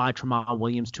well by Tramon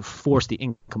Williams to force the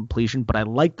incompletion. But I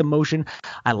like the motion.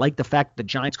 I like the fact that the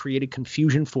Giants created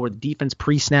confusion for the defense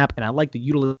pre-snap, and I like the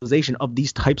utilization of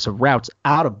these types of routes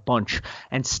out of bunch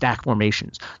and stack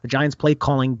formations. The Giants play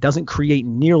calling doesn't create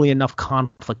nearly enough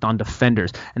conflict on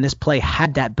defenders, and this play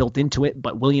had that built into it,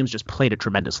 but Williams just played it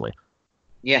tremendously.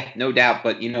 Yeah, no doubt.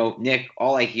 But, you know, Nick,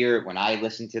 all I hear when I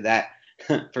listen to that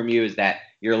from you is that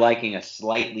you're liking a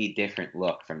slightly different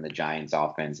look from the Giants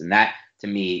offense. And that, to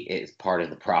me, is part of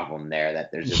the problem there,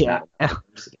 that there's just not enough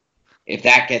diversity. if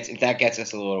that gets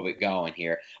us a little bit going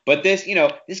here. But this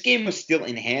game was still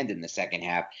in hand in the second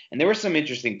half, and there were some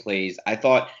interesting plays. I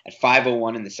thought at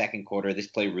 5:01 in the second quarter, this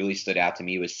play really stood out to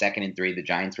me. It was 2nd and 3. The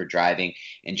Giants were driving,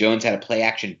 and Jones had a play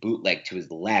action bootleg to his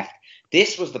left.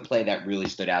 This was the play that really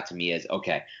stood out to me as,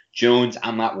 okay, Jones,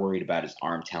 I'm not worried about his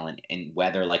arm talent in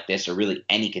weather like this or really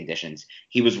any conditions.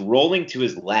 He was rolling to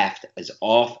his left as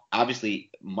off, obviously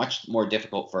much more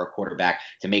difficult for a quarterback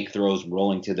to make throws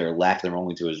rolling to their left than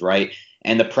rolling to his right.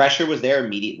 And the pressure was there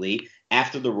immediately.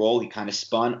 After the roll, he kind of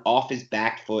spun off his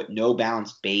back foot, no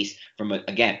balance base from,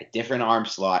 a different arm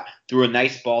slot, threw a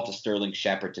nice ball to Sterling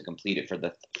Shepard to complete it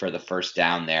for the first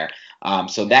down there.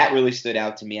 So that really stood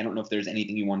out to me. I don't know if there's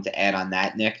anything you wanted to add on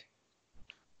that, Nick.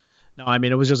 No, I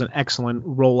mean, it was just an excellent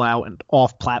rollout and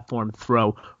off-platform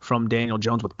throw from Daniel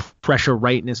Jones with pressure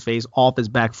right in his face, off his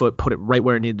back foot, put it right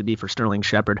where it needed to be for Sterling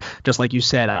Shepard. Just like you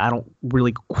said, I don't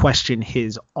really question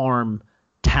his arm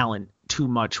talent too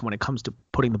much when it comes to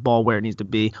putting the ball where it needs to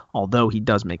be, although he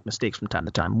does make mistakes from time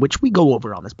to time, which we go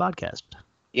over on this podcast.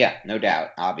 Yeah, no doubt,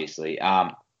 obviously.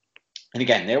 And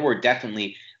again, there were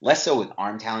definitely less so with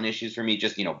arm talent issues for me.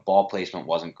 Just, ball placement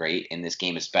wasn't great in this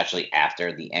game, especially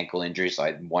after the ankle injury. So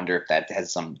I wonder if that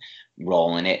has some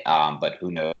role in it. But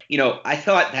who knows? I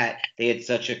thought that they had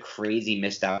such a crazy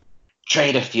missed out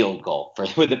trade a field goal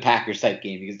for the Packers type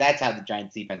game, because that's how the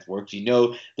Giants defense works.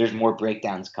 There's more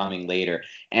breakdowns coming later.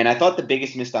 And I thought the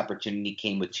biggest missed opportunity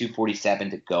came with 2:47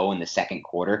 to go in the second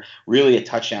quarter. Really, a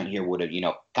touchdown here would have,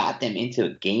 got them into a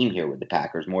game here with the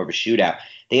Packers, more of a shootout.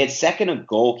 They had 2nd and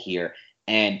goal here,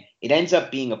 and it ends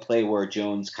up being a play where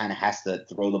Jones kind of has to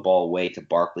throw the ball away to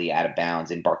Barkley out of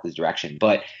bounds in Barkley's direction.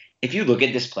 But if you look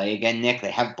at this play again, Nick,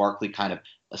 they have Barkley kind of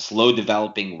a slow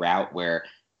developing route where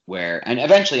and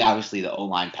eventually, obviously, the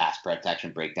O-line pass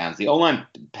protection breakdowns. The O-line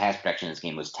pass protection in this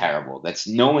game was terrible.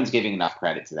 No one's giving enough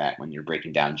credit to that when you're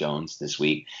breaking down Jones this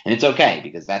week. And it's okay,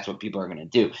 because that's what people are going to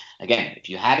do. Again, if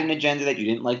you had an agenda that you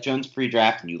didn't like Jones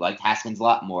pre-draft and you liked Haskins a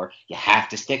lot more, you have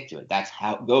to stick to it. That's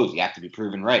how it goes. You have to be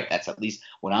proven right. That's at least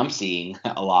what I'm seeing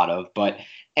a lot of. But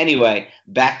anyway,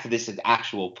 back to this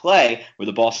actual play where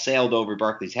the ball sailed over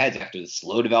Barkley's head after the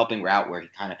slow developing route where he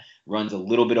kind of runs a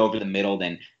little bit over the middle,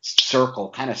 then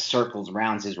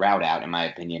rounds his route out, in my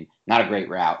opinion. Not a great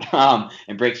route,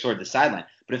 and breaks toward the sideline.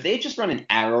 But if they had just run an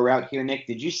arrow route here, Nick,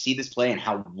 did you see this play and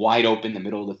how wide open the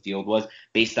middle of the field was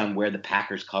based on where the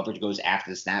Packers coverage goes after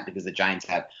the snap, because the Giants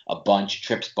have a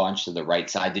trips bunch to the right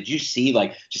side? Did you see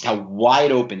just how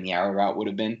wide open the arrow route would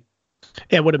have been?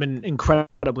 It would have been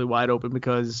incredibly wide open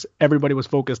because everybody was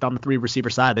focused on the 3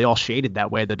 receiver side. They all shaded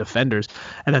that way, the defenders.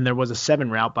 And then there was a 7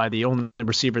 route by the only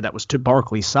receiver that was to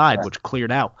Barkley's side, which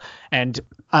cleared out. And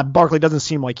Barkley doesn't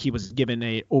seem like he was given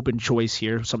a open choice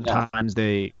here. Sometimes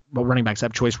running backs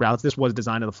have choice routes. This was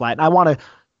designed to the flat. And I want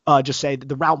to just say that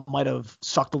the route might have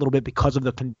sucked a little bit because of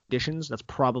the conditions. That's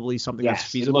probably something that's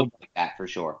feasible. It looked like that for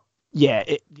sure. Yeah,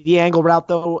 the angle route,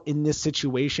 though, in this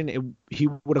situation, he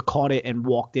would have caught it and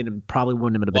walked in and probably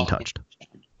wouldn't have been touched.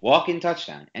 Walk-in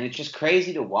touchdown. And it's just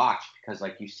crazy to watch because,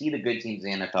 you see the good teams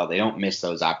in the NFL, they don't miss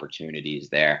those opportunities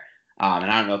there. And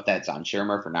I don't know if that's on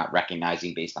Shermer for not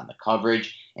recognizing based on the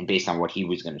coverage and based on what he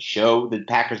was going to show the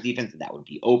Packers defense that would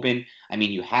be open. I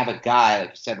mean, you have a guy,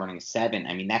 like you said, running a 7.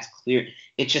 I mean, that's clear.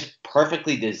 It's just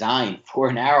perfectly designed for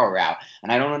an arrow route.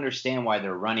 And I don't understand why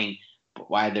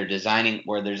they're designing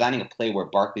a play where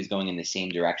Barkley's going in the same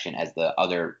direction as the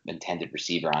other intended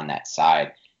receiver on that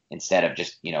side instead of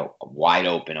just, wide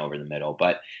open over the middle.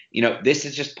 But, this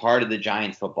is just part of the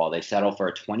Giants football. They settle for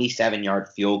a 27-yard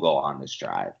field goal on this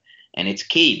drive. And it's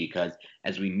key because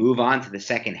as we move on to the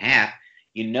second half,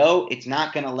 it's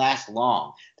not going to last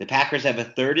long. The Packers have a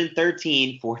 3rd and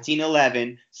 13,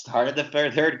 14-11, start of the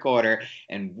third quarter.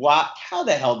 And how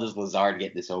the hell does Lazard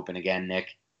get this open again,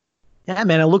 Nick? Yeah,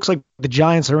 man, it looks like the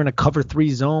Giants are in a cover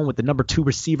 3 zone with the number 2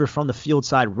 receiver from the field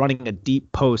side running a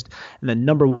deep post and the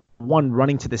number 1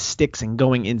 running to the sticks and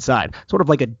going inside, sort of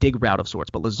like a dig route of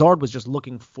sorts. But Lazard was just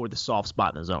looking for the soft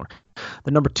spot in the zone.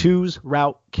 The number 2's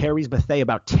route carries Bethea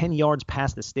about 10 yards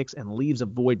past the sticks and leaves a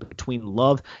void between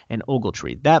Love and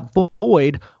Ogletree. That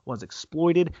void was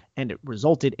exploited, and it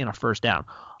resulted in a first down.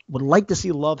 Would like to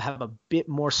see Love have a bit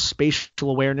more spatial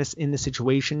awareness in the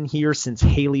situation here since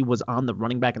Haley was on the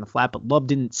running back in the flat, but Love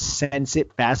didn't sense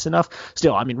it fast enough.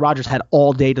 Still, I mean, Rodgers had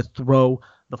all day to throw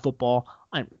the football,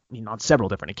 on several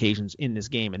different occasions in this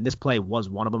game, and this play was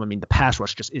one of them. I mean, the pass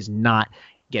rush just is not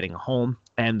getting home,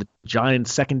 and the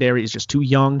Giants secondary is just too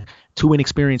young, too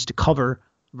inexperienced to cover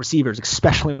receivers,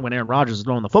 especially when Aaron Rodgers is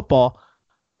throwing the football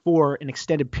for an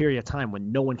extended period of time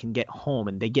when no one can get home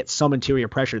and they get some interior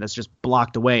pressure that's just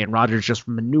blocked away and Rodgers just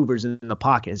maneuvers in the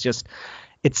pocket.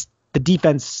 It's the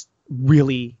defense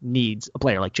really needs a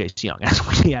player like Chase Young, as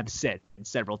we have said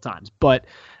several times. But,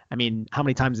 I mean, how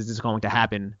many times is this going to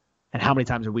happen? And how many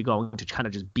times are we going to kind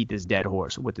of just beat this dead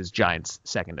horse with this Giants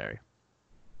secondary?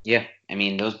 Yeah, I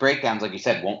mean, those breakdowns, like you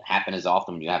said, won't happen as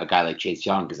often when you have a guy like Chase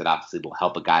Young, because it obviously will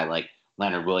help a guy like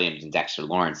Leonard Williams and Dexter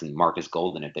Lawrence and Marcus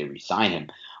Golden if they re-sign him.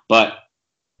 But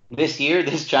this year,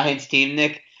 this Giants team,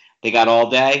 Nick, they got all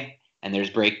day, and there's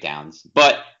breakdowns.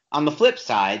 But on the flip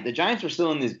side, the Giants were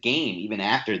still in this game even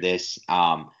after this,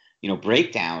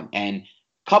 breakdown. And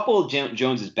a couple of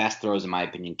Jones's best throws, in my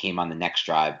opinion, came on the next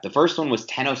drive. The first one was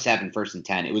 10:07, 1st and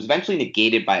 10. It was eventually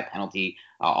negated by a penalty,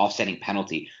 offsetting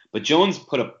penalty. But Jones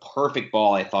put a perfect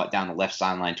ball, I thought, down the left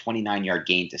sideline, 29-yard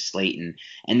gain to Slayton.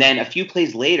 And then a few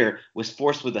plays later was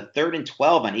forced with a 3rd and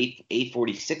 12 on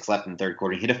 8:46 left in the third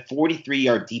quarter. He hit a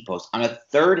 43-yard deep post on a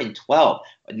 3rd and 12.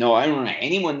 No, I don't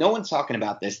know no one's talking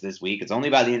about this week. It's only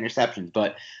about the interceptions.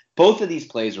 But both of these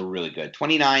plays were really good.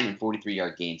 29 and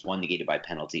 43-yard gains, one negated by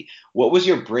penalty. What was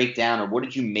your breakdown, or what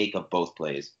did you make of both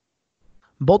plays?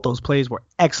 Both those plays were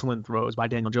excellent throws by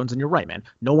Daniel Jones, and you're right, man.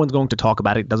 No one's going to talk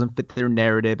about it. It doesn't fit their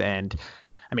narrative, and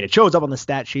I mean, it shows up on the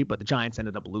stat sheet, but the Giants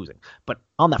ended up losing. But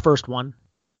on that first one,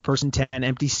 1st and 10,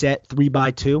 empty set,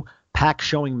 3-by-2, pack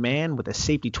showing man with a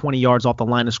safety 20 yards off the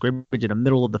line of scrimmage in the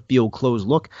middle of the field closed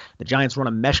look. The Giants run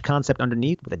a mesh concept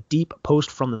underneath with a deep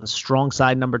post from the strong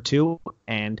side number 2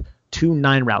 and 2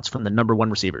 9 routes from the number 1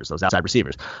 receivers, those outside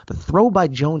receivers. The throw by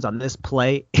Jones on this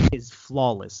play is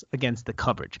flawless against the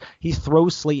coverage. He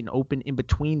throws Slayton open in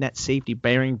between that safety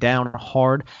bearing down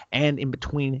hard and in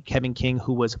between Kevin King,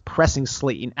 who was pressing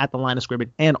Slayton at the line of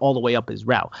scrimmage and all the way up his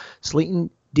route. Slayton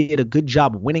did a good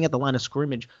job winning at the line of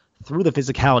scrimmage through the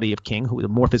physicality of King, who was a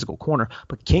more physical corner,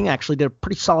 but King actually did a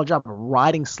pretty solid job of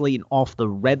riding Slayton off the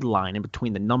red line in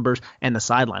between the numbers and the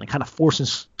sideline and kind of forcing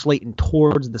Slayton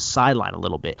towards the sideline a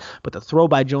little bit. But the throw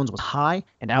by Jones was high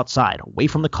and outside, away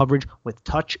from the coverage with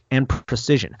touch and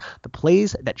precision. The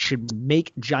plays that should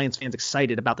make Giants fans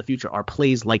excited about the future are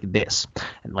plays like this.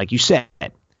 And like you said,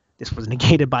 this was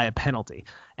negated by a penalty,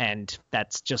 and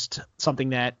that's just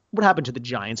something that would happen to the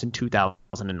Giants in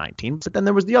 2019. But then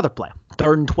there was the other play,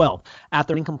 3rd and 12,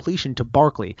 after incompletion to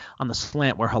Barkley on the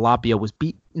slant where Jalapia was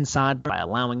beat inside by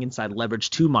allowing inside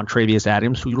leverage to Montrevious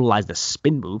Adams, who utilized a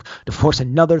spin move to force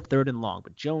another 3rd and long.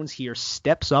 But Jones here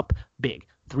steps up big,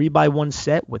 3-by-1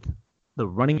 set with the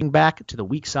running back to the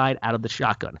weak side out of the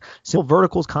shotgun. Simple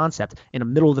verticals concept in a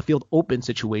middle of the field open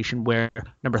situation where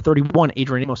number 31,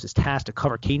 Adrian Amos, is tasked to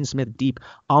cover Caden Smith deep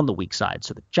on the weak side.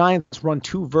 So the Giants run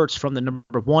 2 verts from the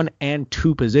number 1 and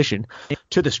 2 position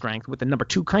to the strength, with the number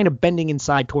 2 kind of bending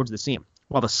inside towards the seam,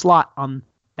 while the slot on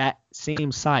that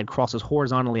same side crosses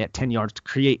horizontally at 10 yards to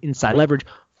create inside leverage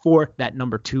for that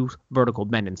number 2 vertical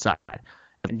bend inside.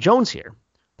 And Jones here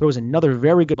throws another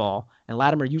very good ball, and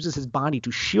Latimer uses his body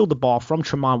to shield the ball from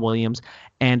Tramon Williams,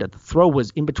 and the throw was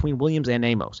in between Williams and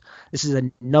Amos. This is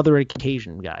another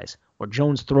occasion, guys, where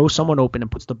Jones throws someone open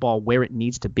and puts the ball where it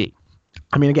needs to be.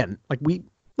 I mean, again, like we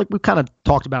kind of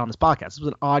talked about on this podcast, this was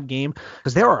an odd game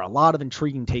because there are a lot of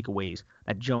intriguing takeaways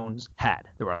that Jones had.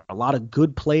 There were a lot of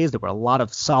good plays. There were a lot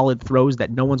of solid throws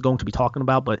that no one's going to be talking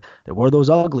about, but there were those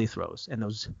ugly throws and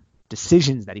those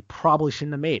decisions that he probably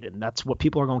shouldn't have made, and that's what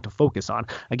people are going to focus on,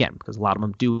 again, because a lot of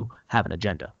them do have an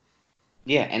agenda.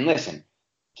 Yeah, and listen,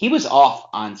 he was off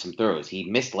on some throws. He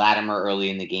missed Latimer early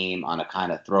in the game on a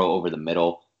kind of throw over the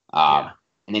middle, and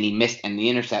then he missed, and the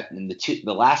intercept, and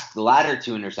the latter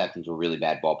 2 interceptions were really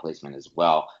bad ball placement as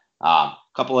well. A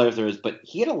couple other throws, but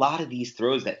he had a lot of these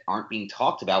throws that aren't being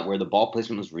talked about where the ball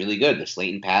placement was really good. The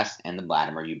Slayton pass and the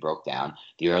Latimer you broke down.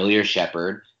 The earlier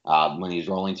Shepard, when he was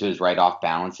rolling to his right off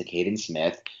balance to Caden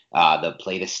Smith. The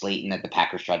play to Slayton that the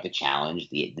Packers tried to challenge.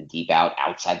 The deep out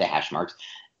outside the hash marks.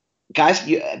 Guys,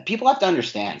 people have to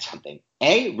understand something.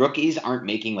 A, rookies aren't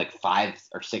making like 5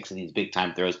 or 6 of these big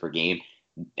time throws per game.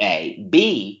 A.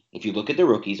 B, if you look at the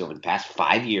rookies over the past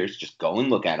 5 years, just go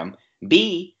and look at them.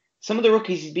 B, some of the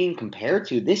rookies he's being compared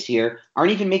to this year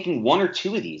aren't even making 1 or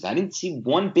 2 of these. I didn't see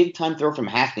one big-time throw from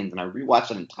Haskins, and I rewatched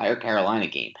an entire Carolina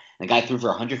game. And the guy threw for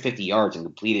 150 yards and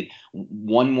completed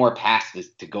one more pass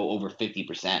to go over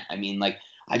 50%. I mean, like,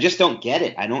 I just don't get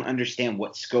it. I don't understand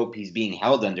what scope he's being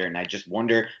held under, and I just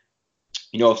wonder,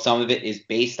 if some of it is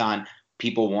based on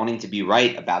people wanting to be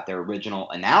right about their original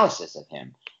analysis of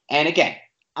him. And again,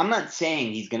 I'm not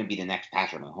saying he's going to be the next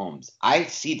Patrick Mahomes. I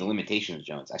see the limitations of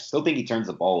Jones. I still think he turns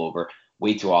the ball over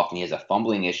way too often. He has a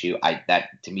fumbling issue.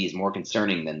 That, to me, is more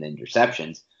concerning than the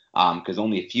interceptions because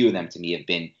only a few of them, to me, have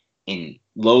been in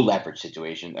low leverage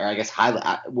situations, or I guess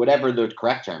high, whatever the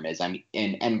correct term is. I mean,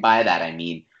 and by that, I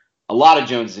mean a lot of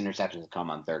Jones' interceptions come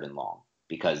on 3rd and long.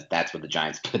 because that's what the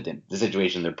Giants put them, the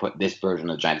situation this version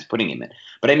of the Giants putting him in.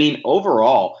 But I mean,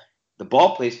 overall, the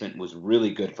ball placement was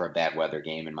really good for a bad weather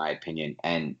game, in my opinion.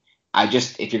 And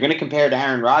if you're going to compare to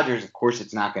Aaron Rodgers, of course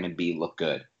it's not going to look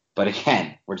good. But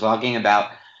again, we're talking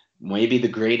about maybe the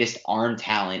greatest arm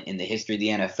talent in the history of the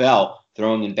NFL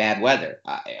throwing in bad weather.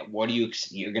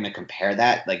 You're going to compare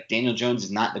that? Like, Daniel Jones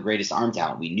is not the greatest arm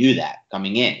talent. We knew that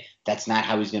coming in. That's not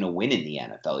how he's going to win in the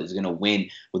NFL. He's going to win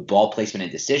with ball placement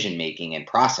and decision making and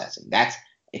processing. That's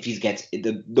if he gets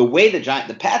the way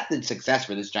the path to success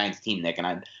for this Giants team, Nick, and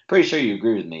I'm pretty sure you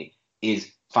agree with me, is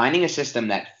finding a system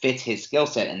that fits his skill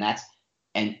set, and that's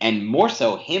and more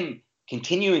so him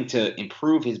continuing to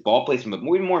improve his ball placement,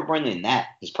 but more importantly than that,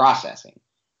 his processing.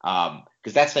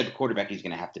 Because that's the type of quarterback he's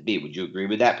going to have to be. Would you agree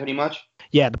with that pretty much?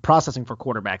 Yeah, the processing for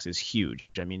quarterbacks is huge.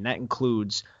 I mean, that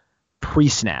includes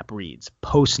pre-snap reads,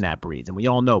 post-snap reads. And we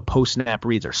all know post-snap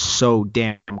reads are so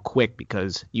damn quick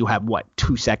because you have,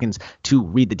 2 seconds to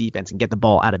read the defense and get the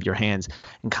ball out of your hands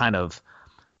and kind of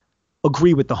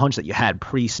agree with the hunch that you had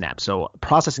pre-snap. So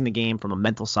processing the game from a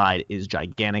mental side is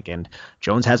gigantic, and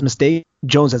Jones has mistakes.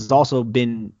 Jones has also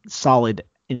been solid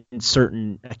in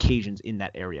certain occasions in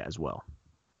that area as well.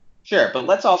 Sure, but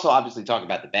let's also obviously talk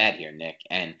about the bad here, Nick,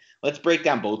 and let's break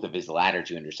down both of his latter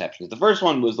 2 interceptions. The first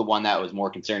one was the one that was more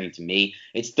concerning to me.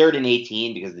 It's 3rd and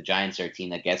 18 because the Giants are a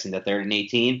team that gets into 3rd and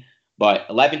 18, but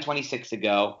 11:26 to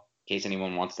go, in case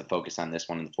anyone wants to focus on this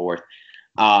one in the 4th.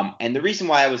 And the reason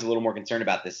why I was a little more concerned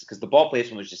about this is because the ball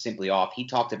placement was just simply off. He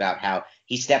talked about how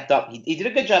he stepped up. He did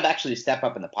a good job actually to step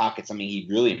up in the pockets. I mean, he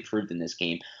really improved in this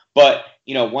game. But,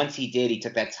 once he did, he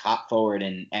took that hop forward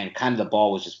and kind of the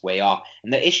ball was just way off.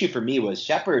 And the issue for me was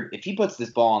Shepard, if he puts this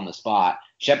ball on the spot,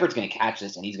 Shepard's going to catch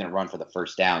this and he's going to run for the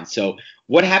first down. So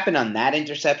what happened on that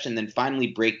interception, then finally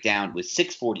break down with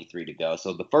 6:43 to go.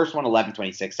 So the first one,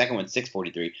 11:26, second one,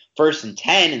 6:43, 1st and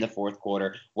 10 in the 4th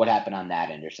quarter. What happened on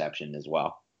that interception as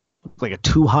well? Like a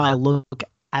too high look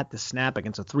at the snap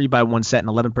against a 3-by-1 set and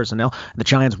 11 personnel. The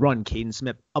Giants run Caden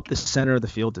Smith up the center of the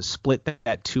field to split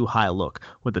that too high look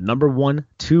with the number 1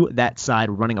 to that side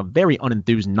running a very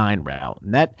unenthused 9 route.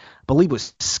 And that, I believe,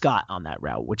 was Scott on that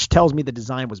route, which tells me the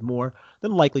design was more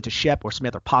than likely to Shep or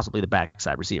Smith or possibly the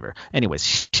backside receiver.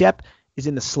 Anyways, Shep is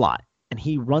in the slot and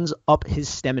he runs up his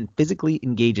stem and physically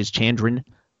engages Chandran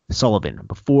Sullivan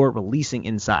before releasing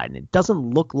inside. And it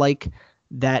doesn't look like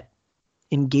that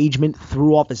engagement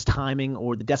threw off his timing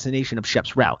or the destination of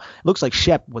Shep's route. It looks like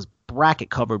Shep was bracket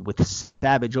covered with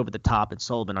Savage over the top and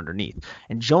Sullivan underneath.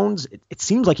 And Jones, it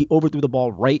seems like he overthrew the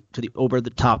ball right to the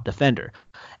over-the-top defender.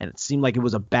 And it seemed like it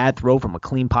was a bad throw from a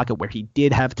clean pocket where he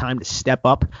did have time to step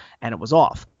up, and it was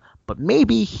off. But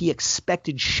maybe he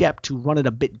expected Shep to run it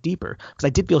a bit deeper, because I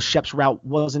did feel Shep's route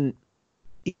wasn't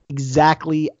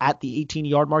exactly at the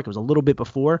 18-yard mark. It was a little bit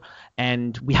before,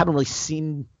 and we haven't really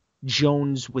seen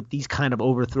Jones with these kind of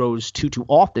overthrows too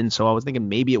often, so I was thinking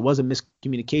maybe it was a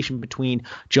miscommunication between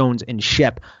Jones and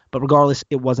Shep, but regardless,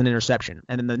 it was an interception.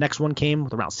 And then the next one came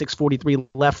with around 6:43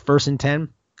 left, 1st and 10.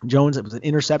 Jones, it was an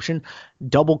interception,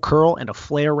 double curl and a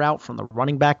flare route from the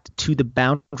running back to the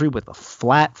boundary with a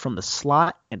flat from the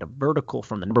slot and a vertical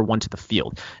from the number 1 to the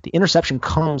field. The interception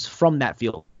comes from that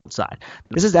field side.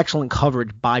 This is excellent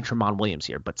coverage by Tramon Williams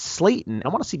here, but Slayton, I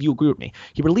want to see if you agree with me,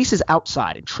 he releases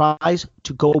outside and tries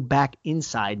to go back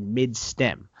inside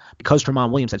mid-stem because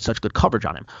Tramon Williams had such good coverage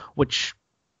on him, which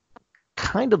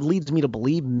kind of leads me to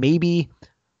believe maybe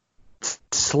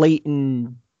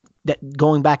Slayton, that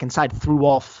going back inside, threw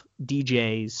off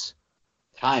DJ's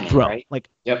timing, throw. Right?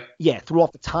 Threw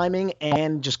off the timing,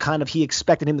 and just kind of he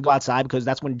expected him to go outside because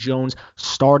that's when Jones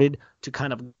started to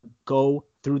kind of go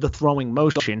through the throwing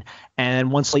motion.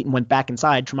 And once Slayton went back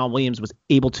inside, Tramon Williams was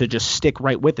able to just stick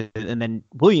right with it. And then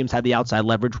Williams had the outside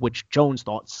leverage, which Jones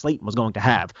thought Slayton was going to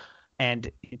have.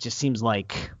 And it just seems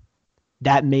like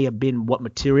that may have been what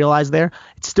materialized there.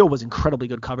 It still was incredibly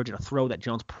good coverage and a throw that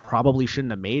Jones probably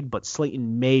shouldn't have made, but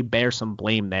Slayton may bear some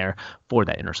blame there for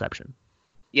that interception.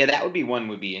 Yeah, that would be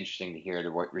interesting to hear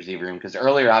the receiver room, because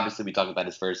earlier, obviously, we talked about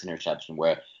his first interception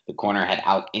where the corner had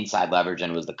out inside leverage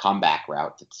and it was the comeback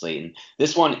route to Slayton.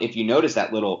 This one, if you notice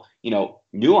that little,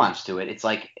 nuance to it, it's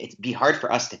like it'd be hard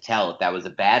for us to tell if that was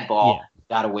a bad ball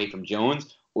got away from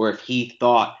Jones or if he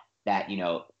thought that,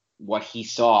 what he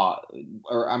saw,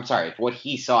 if what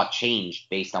he saw changed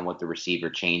based on what the receiver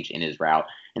changed in his route.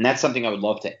 And that's something I would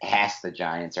love to ask the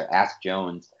Giants or ask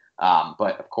Jones.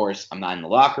 But of course, I'm not in the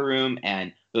locker room,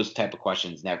 and those type of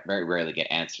questions very rarely get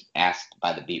asked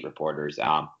by the beat reporters.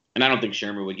 And I don't think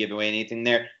Shermer would give away anything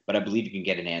there, but I believe you can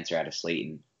get an answer out of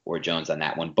Slayton or Jones on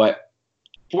that one. But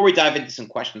before we dive into some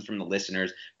questions from the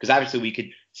listeners, because obviously we could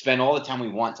spend all the time we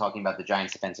want talking about the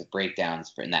Giants' defensive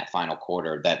breakdowns in that final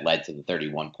quarter that led to the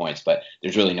 31 points, but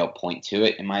there's really no point to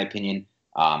it, in my opinion.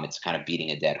 It's kind of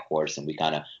beating a dead horse, and we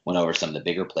kind of went over some of the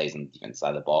bigger plays on the defense side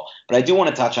of the ball. But I do want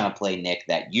to touch on a play, Nick,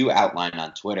 that you outlined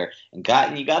on Twitter and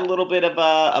you got a little bit of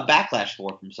a backlash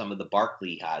from some of the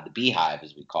Barkley, the Beehive,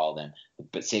 as we call them,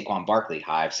 but Saquon Barkley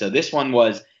Hive. So this one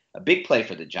was a big play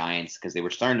for the Giants because they were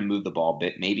starting to move the ball a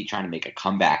bit, maybe trying to make a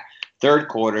comeback. Third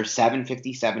quarter,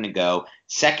 7:57 to go,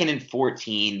 2nd and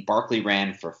 14. Barkley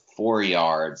ran for 4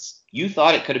 yards. You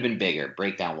thought it could have been bigger.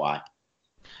 Break down why.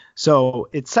 So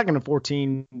it's 2nd and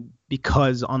 14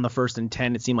 because on the 1st and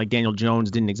 10, it seemed like Daniel Jones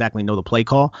didn't exactly know the play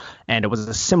call. And it was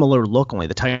a similar look, only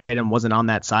the tight end wasn't on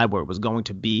that side where it was going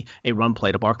to be a run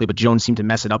play to Barkley. But Jones seemed to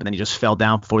mess it up, and then he just fell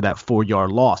down for that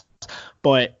 4-yard loss.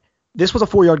 But this was a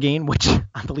 4-yard gain, which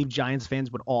I believe Giants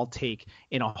fans would all take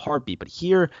in a heartbeat. But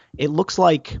here, it looks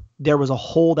like there was a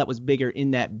hole that was bigger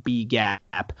in that B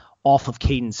gap off of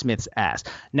Caden Smith's ass.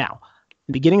 Now,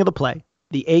 the beginning of the play,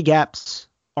 the A gaps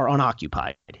are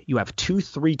unoccupied. You have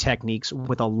 2-3 techniques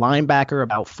with a linebacker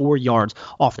about 4 yards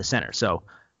off the center. So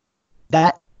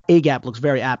that A gap looks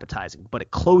very appetizing, but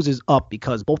it closes up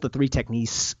because both the 3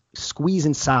 techniques squeeze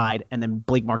inside, and then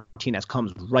Blake Martinez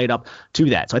comes right up to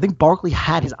that. So I think Barkley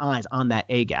had his eyes on that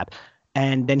A gap,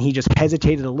 and then he just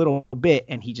hesitated a little bit,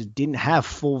 and he just didn't have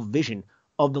full vision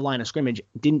of the line of scrimmage,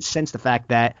 didn't sense the fact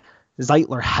that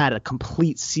Zeitler had a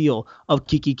complete seal of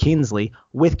Kiki Kinsley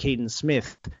with Caden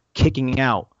Smith kicking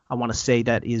out. I want to say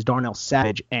that is Darnell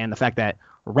Savage, and the fact that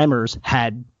Remmers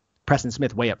had Preston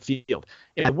Smith way upfield.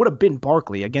 It would have been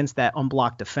Barkley against that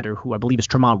unblocked defender, who I believe is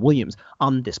Tremont Williams,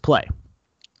 on this play.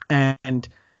 And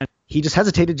he just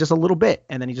hesitated just a little bit,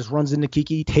 and then he just runs into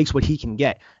Kiki, takes what he can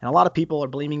get. And a lot of people are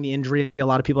blaming the injury. A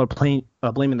lot of people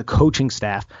are blaming the coaching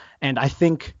staff. And I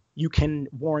think you can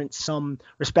warrant some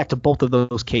respect to both of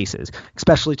those cases,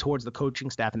 especially towards the coaching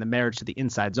staff and the marriage to the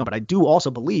inside zone. But I do also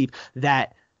believe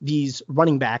that these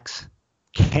running backs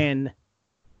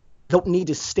don't need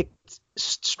to stick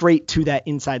straight to that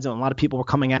inside zone. A lot of people were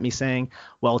coming at me saying,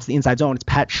 well, it's the inside zone. It's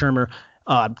Pat Shurmur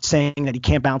saying that he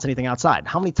can't bounce anything outside.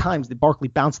 How many times did Barkley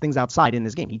bounce things outside in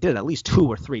this game? He did it at least 2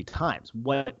 or 3 times.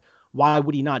 Why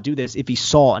would he not do this if he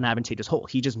saw an advantageous hole?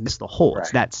 He just missed the hole. Right.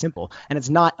 It's that simple. And it's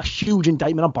not a huge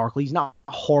indictment on Barkley. He's not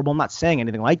horrible. I'm not saying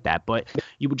anything like that. But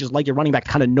you would just like your running back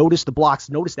to kind of notice the blocks,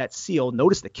 notice that seal,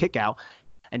 notice the kick out,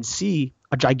 and see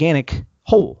a gigantic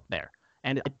hole there.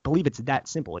 And I believe it's that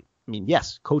simple. I mean,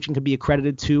 yes, coaching could be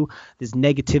accredited to this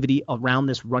negativity around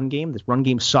this run game. This run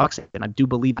game sucks, and I do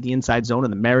believe the inside zone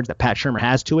and the marriage that Pat Shurmur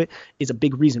has to it is a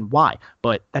big reason why.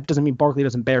 But that doesn't mean Barkley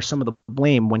doesn't bear some of the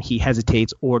blame when he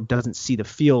hesitates or doesn't see the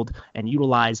field and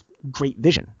utilize great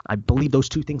vision. I believe those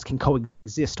two things can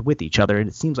coexist with each other, and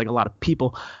it seems like a lot of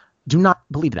people do not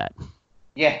believe that.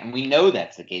 Yeah, and we know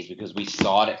that's the case because we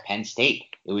saw it at Penn State.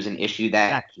 It was an issue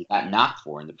that he got knocked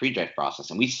for in the pre-draft process,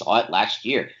 and we saw it last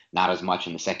year. Not as much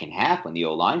in the second half when the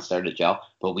O-line started to gel,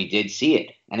 but we did see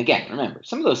it. And again, remember,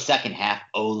 some of those second half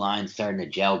O-line starting to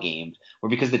gel games were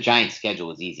because the Giants' schedule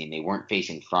was easy and they weren't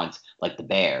facing fronts like the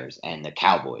Bears and the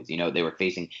Cowboys. You know, they were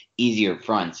facing easier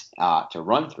fronts to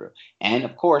run through. And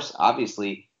of course,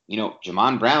 obviously, you know,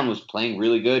 Jamon Brown was playing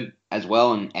really good as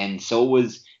well, and so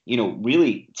was, you know,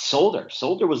 really Solder.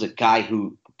 Solder was a guy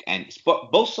who, and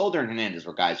both Solder and Hernandez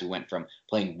were guys who went from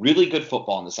playing really good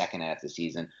football in the second half of the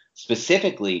season,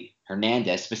 specifically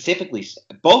Hernandez,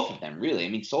 both of them, really. I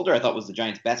mean, Solder, I thought, was the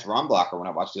Giants' best run blocker when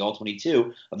I watched the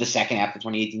All-22 of the second half of the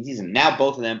 2018 season. Now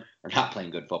both of them are not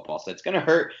playing good football, so it's going to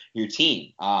hurt your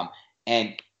team.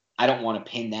 And I don't want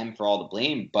to pin them for all the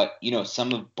blame, but, you know,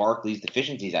 some of Barkley's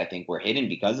deficiencies, I think, were hidden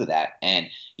because of that. And,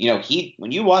 you know,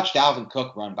 when you watch Dalvin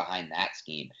Cook run behind that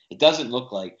scheme, it doesn't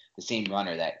look like the same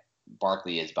runner that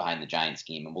Barkley is behind the Giants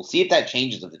scheme. And we'll see if that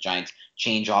changes if the Giants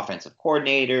change offensive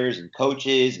coordinators and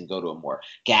coaches and go to a more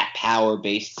gap power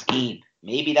based scheme.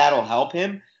 Maybe that'll help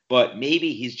him, but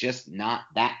maybe he's just not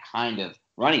that kind of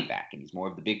running back, and he's more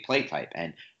of the big play type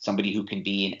and somebody who can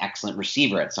be an excellent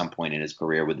receiver at some point in his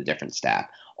career with a different staff.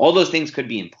 All those things could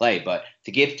be in play, but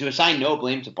to assign no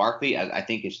blame to Barkley, I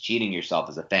think is cheating yourself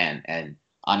as a fan. And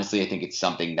honestly, I think it's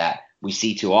something that we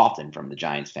see too often from the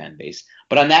Giants fan base.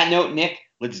 But on that note, Nick,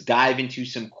 let's dive into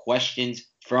some questions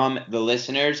from the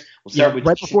listeners. We'll start with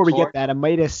right before we get that, I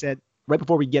might have said right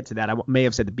before we get to that, I may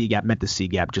have said the B gap meant the C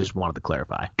gap. Just wanted to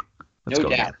clarify. No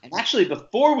doubt. And actually,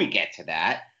 before we get to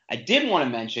that, I did want to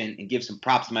mention and give some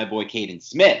props to my boy Caden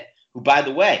Smith, who, by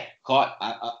the way, caught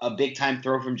a big-time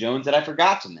throw from Jones that I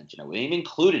forgot to mention. I would even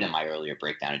included in my earlier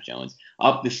breakdown of Jones.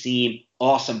 Up the seam,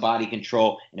 awesome body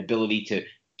control, and ability to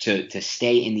to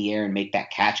stay in the air and make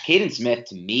that catch. Caden Smith,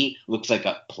 to me, looks like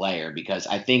a player because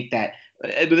I think that,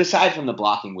 but aside from the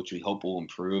blocking, which we hope will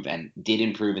improve and did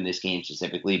improve in this game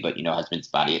specifically, but, has been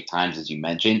spotty at times, as you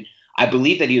mentioned, I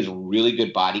believe that he has really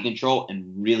good body control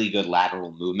and really good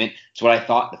lateral movement. It's what I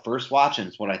thought the first watch, and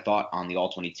it's what I thought on the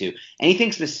All-22.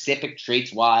 Anything specific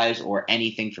traits-wise or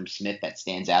anything from Smith that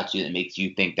stands out to you that makes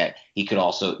you think that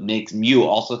makes you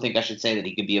also think, I should say, that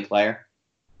he could be a player?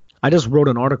 I just wrote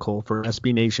an article for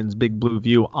SB Nation's Big Blue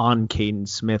View on Caden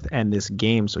Smith and this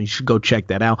game, so you should go check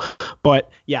that out. But,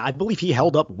 yeah, I believe he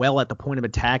held up well at the point of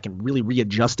attack and really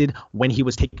readjusted when he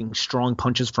was taking strong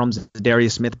punches from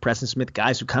Darius Smith, Preston Smith,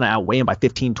 guys who kind of outweigh him by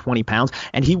 15, 20 pounds.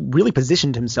 And he really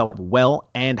positioned himself well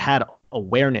and had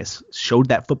awareness, showed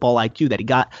that football IQ that he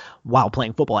got while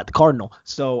playing football at the Cardinal.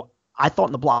 So I thought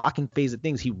in the blocking phase of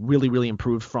things, he really, really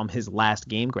improved from his last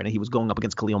game. Granted, he was going up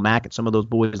against Khalil Mack and some of those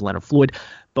boys, Leonard Floyd,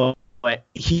 but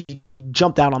he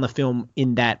jumped out on the film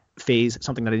in that phase,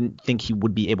 something that I didn't think he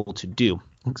would be able to do,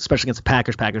 especially against the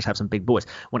Packers. Packers have some big boys.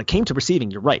 When it came to receiving,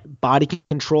 you're right. Body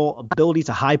control, ability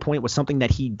to high point was something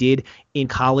that he did in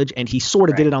college, and he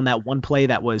sort of did it on that one play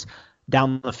that was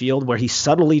down the field where he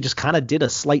subtly just kind of did a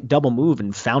slight double move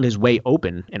and found his way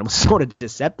open, and it was sort of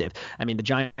deceptive. I mean, the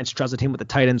Giants trusted him with the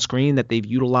tight end screen that they've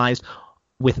utilized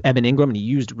with Evan Ingram, and he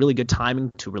used really good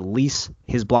timing to release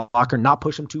his blocker, not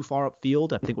push him too far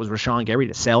upfield. I think it was Rashawn Gary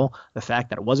to sell the fact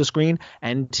that it was a screen,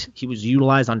 and he was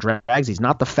utilized on drags. He's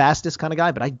not the fastest kind of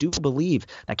guy, but I do believe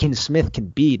that Caden Smith can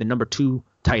be the number 2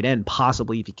 tight end,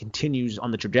 possibly, if he continues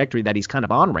on the trajectory that he's kind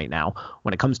of on right now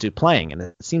when it comes to playing. And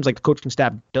it seems like the coaching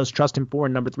staff does trust him for a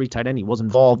number 3 tight end. He was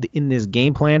involved in this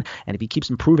game plan, and if he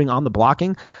keeps improving on the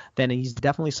blocking, then he's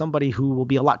definitely somebody who will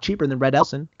be a lot cheaper than Red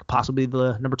Elson, possibly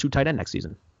the number 2 tight end next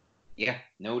season. Yeah,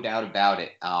 no doubt about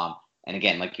it. And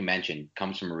again, like you mentioned,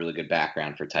 comes from a really good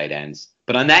background for tight ends.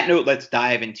 But on that note, let's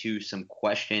dive into some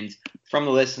questions from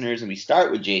the listeners. And we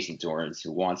start with Jason Torrance,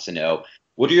 who wants to know,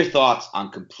 what are your thoughts on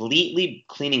completely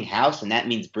cleaning house? And that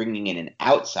means bringing in an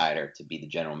outsider to be the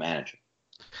general manager.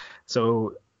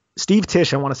 So Steve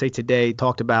Tisch, I want to say today,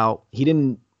 talked about he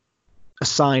didn't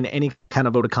assign any kind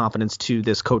of vote of confidence to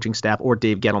this coaching staff or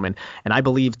Dave Gettleman. And I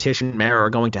believe Tisch and Mara are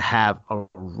going to have a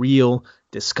real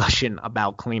discussion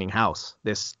about cleaning house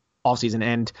this offseason.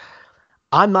 And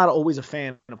I'm not always a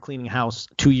fan of cleaning house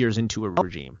 2 years into a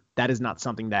regime. That is not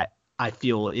something that I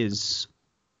feel is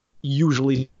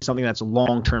usually something that's a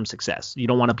long-term success. You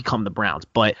don't want to become the Browns,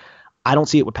 but I don't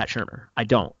see it with Pat Shurmur. I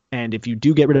don't. And if you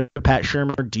do get rid of Pat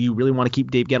Shurmur, do you really want to keep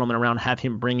Dave Gettleman around, have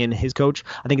him bring in his coach?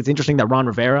 I think it's interesting that Ron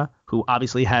Rivera, who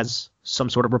obviously has some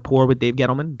sort of rapport with Dave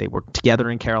Gettleman, they worked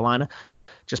together in Carolina,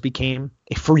 just became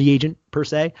a free agent per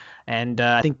se. And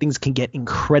I think things can get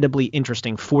incredibly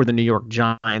interesting for the New York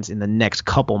Giants in the next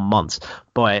couple months.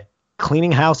 But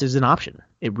cleaning house is an option.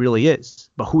 It really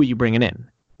is. But who are you bringing in?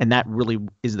 And that really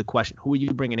is the question. Who are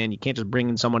you bringing in? You can't just bring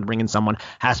in someone.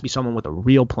 Has to be someone with a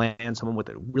real plan, someone with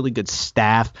a really good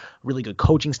staff, really good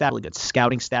coaching staff, really good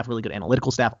scouting staff, really good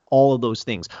analytical staff. All of those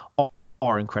things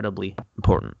are incredibly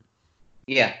important.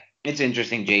 Yeah, it's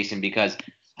interesting, Jason, because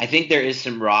I think there is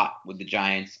some rot with the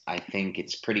Giants. I think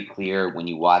it's pretty clear when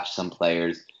you watch some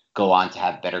players go on to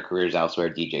have better careers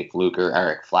elsewhere, DJ Fluker,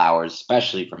 Eric Flowers,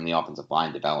 especially from the offensive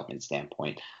line development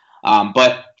standpoint.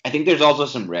 But I think there's also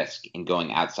some risk in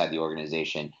going outside the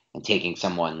organization and taking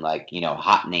someone like,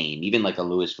 hot name, even like a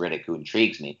Louis Riddick, who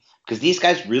intrigues me, because these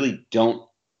guys really don't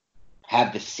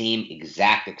have the same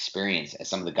exact experience as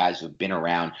some of the guys who've been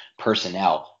around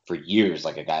personnel for years,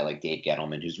 like a guy like Dave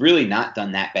Gettleman, who's really not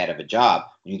done that bad of a job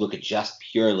when you look at just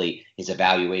purely his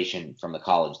evaluation from the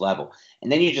college level.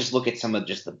 And then you just look at some of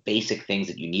just the basic things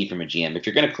that you need from a GM. If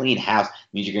you're going to clean house, it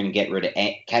means you're going to get rid of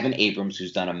Kevin Abrams,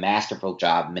 who's done a masterful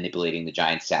job manipulating the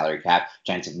Giants' salary cap.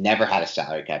 Giants have never had a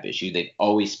salary cap issue. They've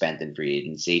always spent in free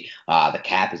agency. The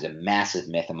cap is a massive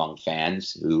myth among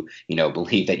fans who,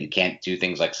 believe that you can't do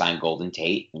things like sign Golden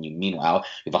Tate. And meanwhile,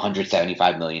 you have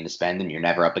 $175 million to spend and you're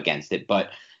never up against it. But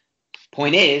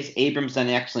point is, Abrams done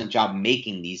an excellent job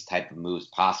making these type of moves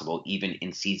possible, even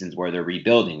in seasons where they're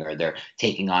rebuilding or they're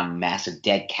taking on massive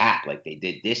dead cap like they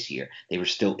did this year. They were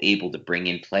still able to bring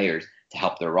in players to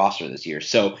help their roster this year.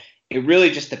 So it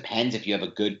really just depends if you have a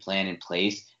good plan in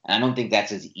place. And I don't think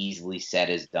that's as easily said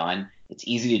as done. It's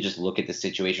easy to just look at the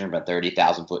situation from a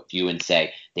 30,000-foot view and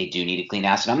say they do need a clean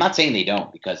house. And I'm not saying they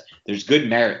don't, because there's good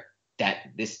merit that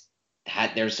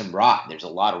there's some rot. There's a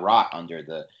lot of rot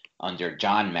under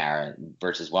John Mara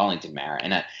versus Wellington Mara.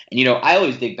 And I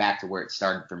always dig back to where it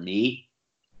started for me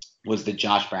was the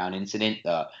Josh Brown incident,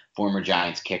 the former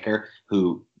Giants kicker,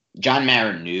 who John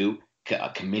Mara knew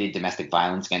committed domestic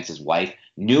violence against his wife,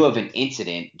 knew of an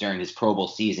incident during his Pro Bowl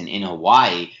season in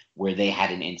Hawaii where they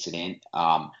had an incident.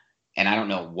 And I don't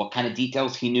know what kind of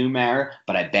details he knew, Mara,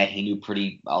 but I bet he knew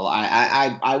pretty.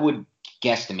 I would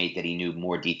guesstimate that he knew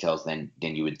more details than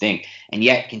you would think, and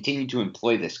yet continued to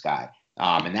employ this guy.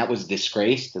 And that was a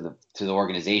disgrace to the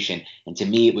organization. And to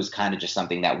me, it was kind of just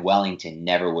something that Wellington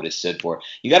never would have stood for.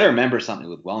 You got to remember something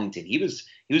with Wellington. He was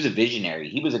a visionary.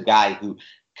 He was a guy who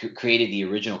created the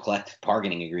original collective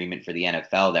bargaining agreement for the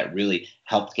NFL that really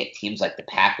helped get teams like the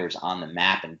Packers on the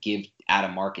map and give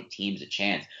out-of-market teams a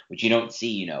chance, which you don't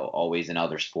see, always in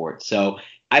other sports. So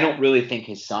I don't really think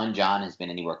his son, John, has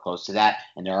been anywhere close to that,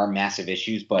 and there are massive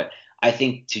issues. But I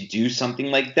think to do something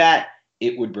like that,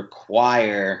 it would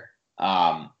require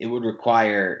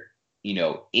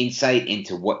insight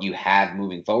into what you have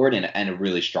moving forward and a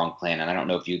really strong plan. And I don't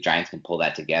know if you Giants can pull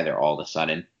that together all of a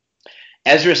sudden.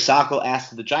 Ezra Sokol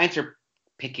asks, if the Giants are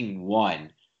picking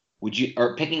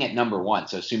picking at number 1,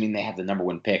 so assuming they have the number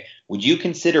 1 pick, would you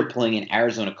consider pulling an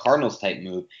Arizona Cardinals type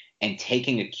move and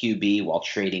taking a QB while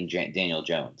trading Daniel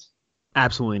Jones?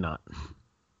 Absolutely not.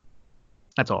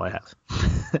 That's all I have.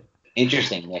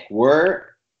 Interesting, Nick. We're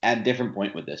at a different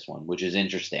point with this one, which is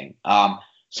interesting.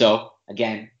 So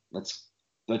again, let's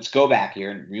go back here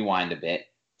and rewind a bit.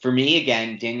 For me,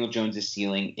 again, Daniel Jones'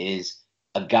 ceiling is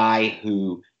a guy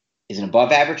who is an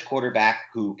above-average quarterback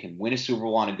who can win a Super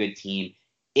Bowl on a good team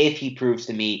if he proves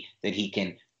to me that he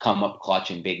can come up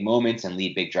clutch in big moments and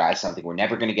lead big drives, something we're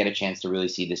never going to get a chance to really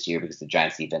see this year because the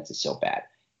Giants' defense is so bad.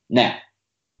 Now,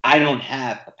 I don't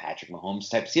have a Patrick Mahomes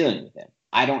type ceiling with him.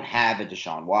 I don't have a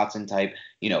Deshaun Watson type,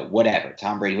 whatever,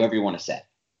 Tom Brady, whoever you want to say.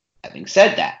 Having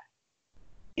said that,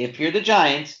 if you're the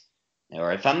Giants,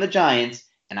 or if I'm the Giants,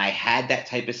 and I had that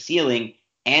type of ceiling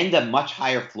and a much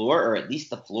higher floor, or at least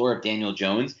the floor of Daniel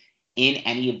Jones, in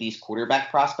any of these quarterback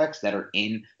prospects that are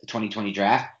in the 2020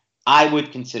 draft, I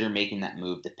would consider making that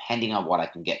move depending on what I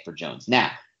can get for Jones. Now,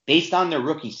 based on their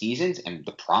rookie seasons and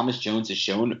the promise Jones has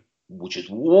shown, which is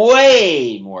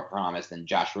way more promise than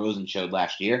Josh Rosen showed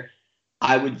last year,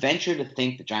 I would venture to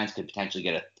think the Giants could potentially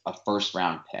get a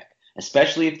first-round pick,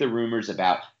 especially if the rumors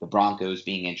about the Broncos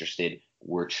being interested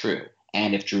were true,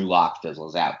 and if Drew Lock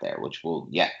fizzles out there, which we'll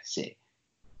yet see.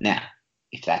 Now,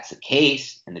 if that's the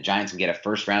case, and the Giants can get a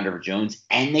first-rounder of Jones,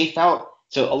 and they felt –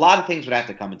 so a lot of things would have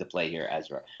to come into play here,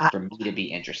 Ezra, for me to be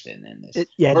interested in this.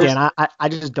 Dan, I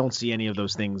just don't see any of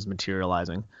those things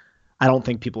materializing. I don't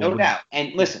think people No doubt.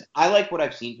 And listen, I like what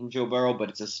I've seen from Joe Burrow, but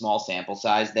it's a small sample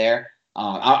size there.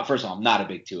 First of all, I'm not a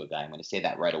big Tua guy. I'm going to say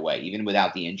that right away. Even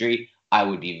without the injury, I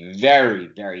would be very,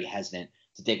 very hesitant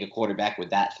to take a quarterback with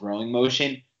that throwing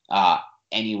motion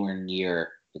anywhere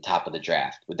near the top of the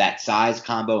draft. With that size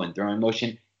combo and throwing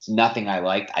motion, it's nothing I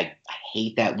liked. I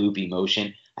hate that loopy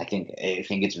motion. I think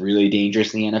it's really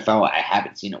dangerous in the NFL. I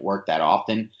haven't seen it work that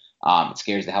often. It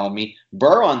scares the hell out of me.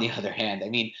 Burrow, on the other hand,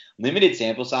 limited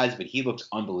sample size, but he looks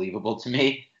unbelievable to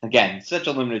me. Again, such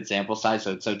a limited sample size,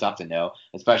 so it's so tough to know,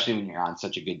 especially when you're on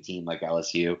such a good team like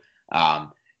LSU.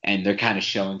 And they're kind of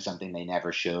showing something they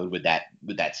never showed with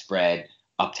that spread,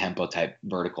 up-tempo type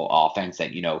vertical offense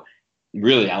that,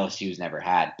 really LSU's never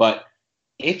had. But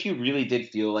if you really did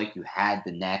feel like you had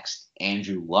the next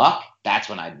Andrew Luck, that's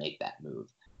when I'd make that move.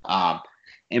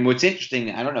 And what's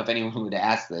interesting, I don't know if anyone would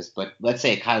ask this, but let's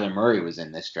say Kyler Murray was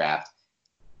in this draft.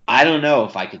 I don't know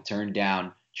if I could turn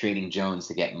down trading Jones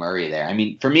to get Murray there.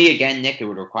 For me, again, Nick, it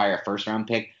would require a first-round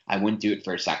pick. I wouldn't do it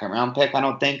for a second-round pick, I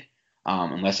don't think,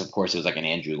 unless, of course, it was like an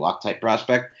Andrew Luck type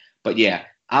prospect. But, yeah,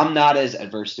 I'm not as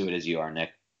adverse to it as you are,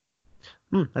 Nick.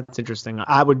 That's interesting.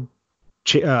 I would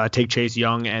take Chase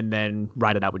Young and then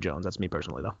ride it out with Jones. That's me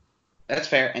personally, though. That's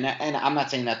fair, and I'm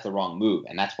not saying that's the wrong move,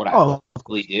 and that's what I would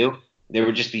typically do. There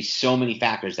would just be so many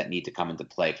factors that need to come into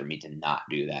play for me to not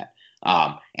do that.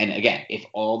 And again, if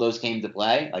all those came to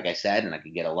play, like I said, and I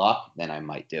could get a Luck, then I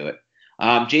might do it.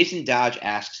 Jason Dodge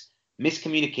asks,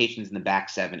 miscommunications in the back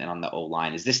seven and on the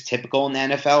O-line. Is this typical in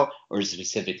the NFL, or is it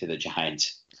specific to the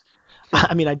Giants?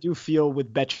 I do feel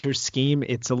with Betcher's scheme,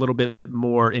 it's a little bit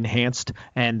more enhanced.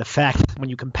 And the fact, when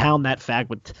you compound that fact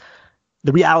with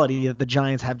the reality that the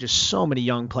Giants have just so many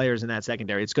young players in that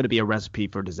secondary, it's going to be a recipe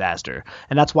for disaster.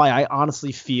 And that's why I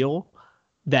honestly feel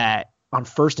that on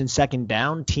first and second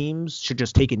down, teams should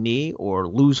just take a knee or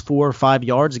lose 4 or 5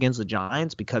 yards against the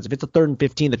Giants, because if it's a 3rd and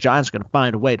 15, the Giants are going to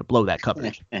find a way to blow that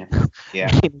coverage.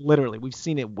 Yeah. Literally, we've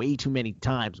seen it way too many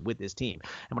times with this team.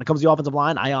 And when it comes to the offensive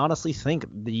line, I honestly think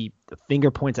the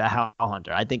finger points at Hal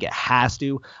Hunter. I think it has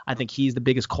to. I think he's the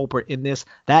biggest culprit in this.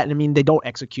 They don't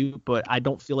execute, but I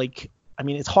don't feel like –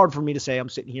 it's hard for me to say I'm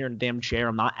sitting here in a damn chair.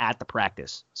 I'm not at the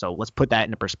practice. So let's put that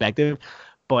into perspective.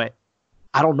 But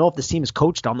I don't know if this team is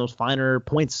coached on those finer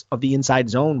points of the inside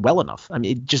zone well enough. I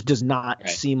mean, it just does not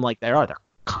seem like they are. They're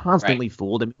constantly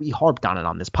fooled, and we harped on it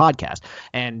on this podcast.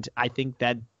 And I think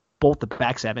that both the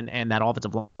back seven and that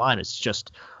offensive line is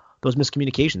just those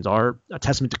miscommunications are a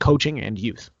testament to coaching and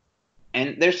youth.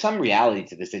 And there's some reality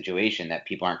to the situation that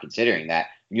people aren't considering, that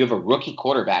you have a rookie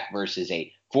quarterback versus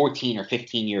a 14 or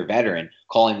 15-year veteran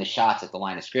calling the shots at the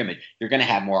line of scrimmage. You're going to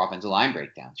have more offensive line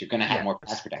breakdowns. You're going to have more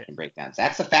pass protection breakdowns.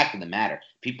 That's the fact of the matter.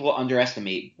 People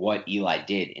underestimate what Eli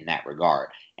did in that regard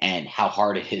and how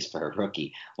hard it is for a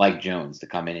rookie like Jones to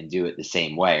come in and do it the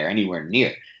same way or anywhere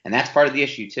near. And that's part of the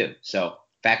issue too. So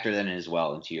factor that in as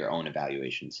well into your own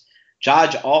evaluations.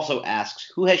 Jaj also asks,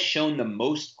 who has shown the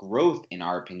most growth in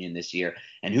our opinion this year,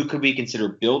 and who could we consider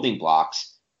building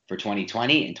blocks for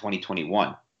 2020 and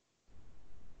 2021?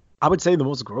 I would say the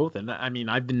most growth, and I mean,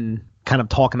 I've been kind of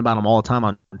talking about him all the time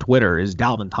on Twitter, is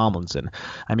Dalvin Tomlinson.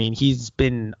 I mean, he's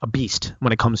been a beast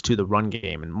when it comes to the run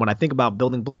game. And when I think about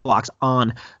building blocks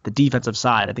on the defensive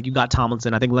side, I think you got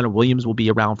Tomlinson. I think Leonard Williams will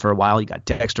be around for a while. You got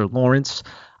Dexter Lawrence.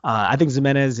 I think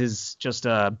Jimenez is just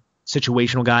a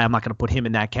situational guy. I'm not going to put him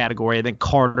in that category. I think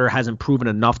Carter hasn't proven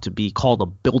enough to be called a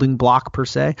building block per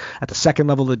se. At the second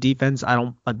level of the defense,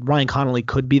 Ryan Connolly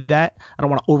could be that. I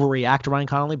don't want to overreact to Ryan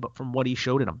Connolly, but from what he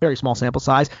showed in a very small sample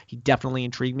size, he definitely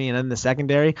intrigued me. And then in the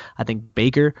secondary, I think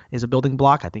Baker is a building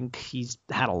block. I think he's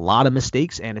had a lot of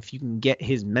mistakes, and if you can get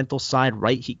his mental side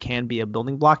right, he can be a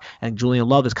building block. And Julian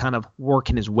Love is kind of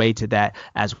working his way to that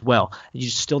as well. You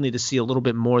still need to see a little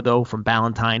bit more, though, from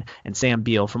Ballantyne and Sam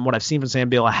Beal. From what I've seen from Sam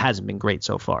Beal, it hasn't been great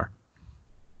so far.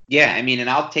 Yeah, I mean, and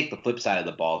I'll take the flip side of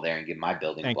the ball there and give my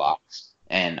building blocks.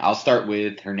 And I'll start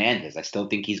with Hernandez. I still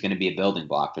think he's going to be a building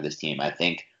block for this team. I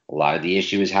think a lot of the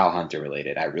issue is Hal Hunter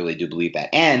related. I really do believe that.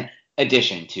 And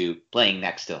addition to playing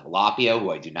next to Halapio,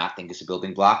 who I do not think is a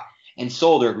building block, and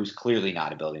Solder, who's clearly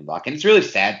not a building block. And it's really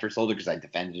sad for Solder because I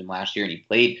defended him last year, and he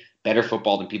played better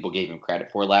football than people gave him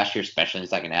credit for last year, especially in the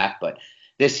second half. But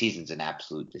this season's an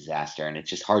absolute disaster, and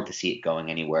it's just hard to see it going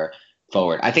anywhere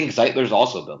forward. I think Zeitler's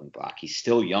also a building block. He's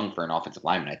still young for an offensive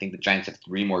lineman. I think the Giants have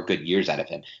 3 more good years out of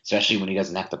him, especially when he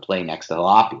doesn't have to play next to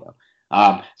Halapio. So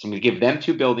I'm going to give them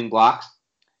 2 building blocks.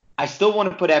 I still want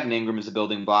to put Evan Ingram as a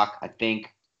building block. I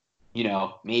think,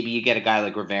 maybe you get a guy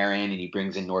like Rivera in and he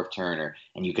brings in North Turner,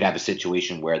 and you could have a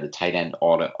situation where the tight end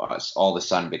all of a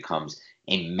sudden becomes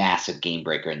a massive game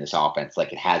breaker in this offense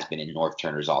like it has been in North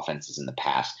Turner's offenses in the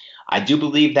past. I do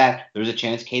believe that there's a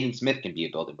chance Caden Smith can be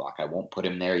a building block. I won't put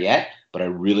him there yet, but I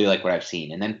really like what I've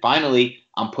seen. And then finally,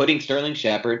 I'm putting Sterling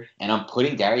Shepard and I'm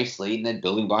putting Darius Slayton at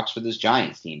building blocks for this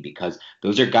Giants team because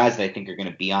those are guys that I think are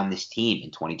going to be on this team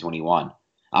in 2021.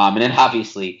 And then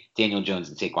obviously Daniel Jones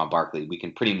and Saquon Barkley, we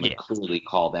can pretty much clearly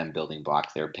call them building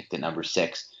blocks. They were picked at number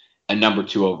 6 and number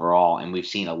 2 overall, and we've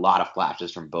seen a lot of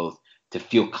flashes from both to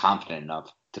feel confident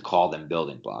enough to call them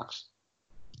building blocks.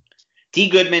 D.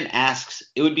 Goodman asks,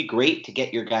 it would be great to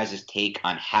get your guys' take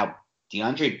on how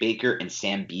DeAndre Baker and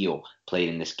Sam Beal played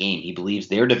in this game. He believes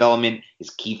their development is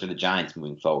key for the Giants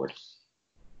moving forward.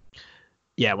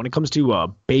 Yeah, when it comes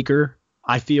to Baker,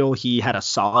 I feel he had a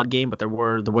solid game, but there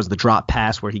was the drop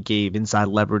pass where he gave inside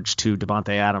leverage to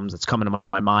Devontae Adams. It's coming to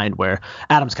my mind where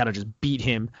Adams kind of just beat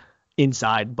him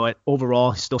inside, but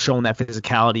overall he's still showing that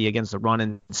physicality against the run.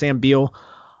 And Sam Beal,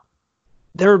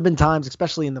 there have been times,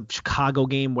 especially in the Chicago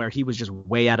game, where he was just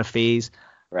way out of phase.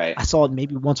 Right. I saw it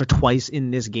maybe once or twice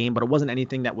in this game, but it wasn't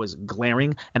anything that was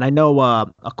glaring. And I know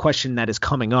a question that is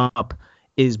coming up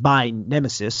is by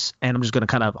Nemesis, and I'm just going to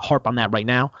kind of harp on that right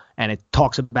now. And it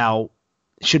talks about,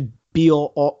 should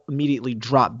Beal immediately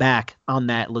drop back on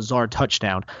that Lazard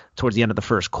touchdown towards the end of the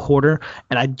first quarter?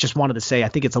 And I just wanted to say I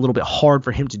think it's a little bit hard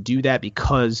for him to do that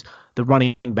because the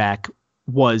running back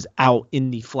was out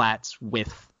in the flats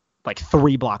with like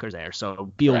 3 blockers there.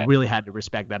 So Beal really had to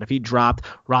respect that. If he dropped,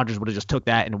 Rodgers would have just took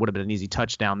that and it would have been an easy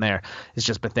touchdown there. It's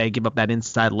just, but they give up that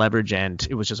inside leverage, and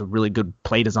it was just a really good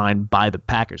play design by the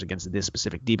Packers against this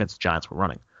specific defense the Giants were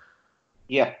running.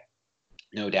 Yeah,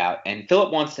 no doubt. And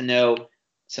Philip wants to know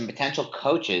some potential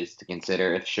coaches to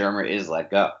consider if Shermer is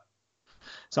let go.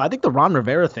 So I think the Ron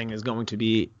Rivera thing is going to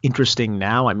be interesting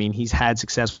now. I mean, he's had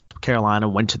success with Carolina,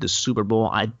 went to the Super Bowl.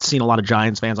 I've seen a lot of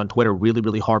Giants fans on Twitter really,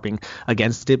 really harping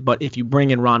against it. But if you bring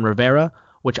in Ron Rivera,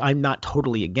 which I'm not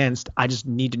totally against. I just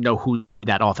need to know who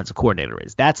that offensive coordinator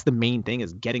is. That's the main thing,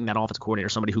 is getting that offensive coordinator,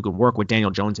 somebody who can work with Daniel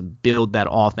Jones and build that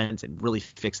offense and really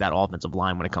fix that offensive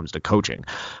line when it comes to coaching.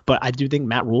 But I do think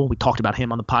Matt Rule, we talked about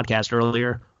him on the podcast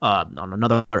earlier on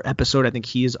another episode. I think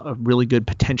he is a really good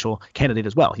potential candidate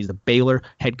as well. He's the Baylor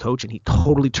head coach, and he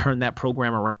totally turned that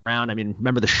program around. I mean,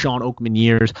 remember the Sean Oakman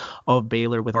years of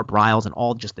Baylor with Art Briles and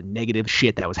all just the negative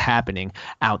shit that was happening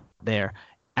out there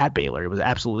at Baylor. It was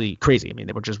absolutely crazy. I mean,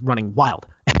 they were just running wild.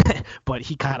 But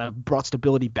he kind of brought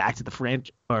stability back to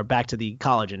the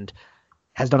college and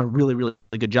has done a really, really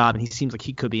good job. And he seems like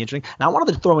he could be interesting. Now, I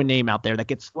wanted to throw a name out there that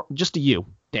gets just to you,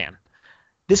 Dan.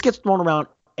 This gets thrown around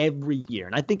every year,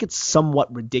 and I think it's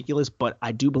somewhat ridiculous, but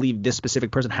I do believe this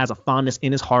specific person has a fondness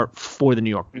in his heart for the New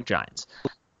York Giants.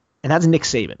 And that's Nick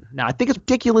Saban. Now, I think it's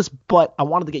ridiculous, but I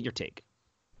wanted to get your take.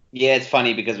 Yeah, it's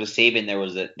funny because with Saban, there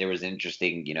was an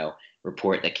interesting,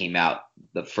 report that came out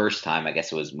the first time, I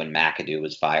guess it was when McAdoo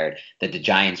was fired, that the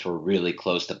Giants were really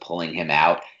close to pulling him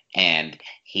out, and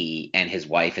he and his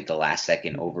wife at the last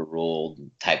second overruled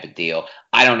type of deal.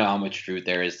 I don't know how much truth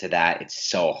there is to that. It's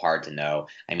so hard to know.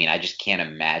 I mean, I just can't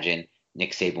imagine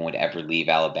Nick Saban would ever leave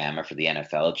Alabama for the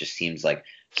NFL. It just seems like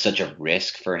such a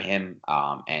risk for him,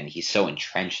 and he's so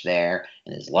entrenched there,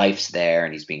 and his life's there,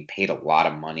 and he's being paid a lot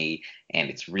of money, and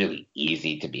it's really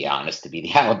easy, to be honest, to be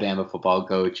the Alabama football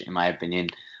coach, in my opinion.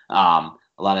 A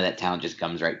lot of that talent just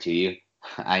comes right to you.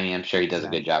 I mean, I'm sure he does a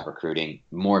good job recruiting.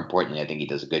 More importantly, I think he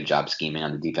does a good job scheming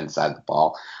on the defense side of the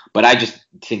ball. But I just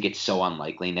think it's so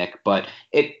unlikely, Nick. But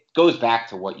it goes back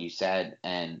to what you said,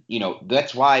 and,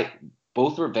 that's why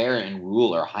both Rivera and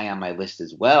Rule are high on my list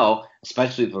as well,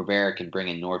 especially if Rivera can bring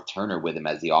in North Turner with him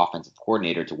as the offensive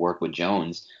coordinator to work with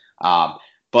Jones.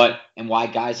 And why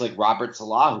guys like Robert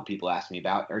Salah, who people ask me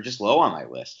about, are just low on my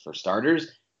list. For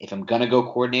starters, if I'm going to go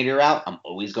coordinator route, I'm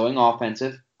always going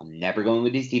offensive. I'm never going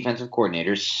with these defensive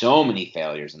coordinators. So many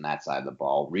failures on that side of the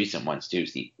ball. Recent ones too,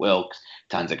 Steve Wilkes,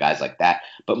 tons of guys like that.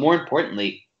 But more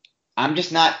importantly, I'm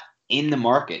just not in the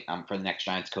market for the next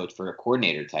Giants coach for a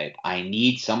coordinator type. I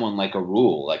need someone like a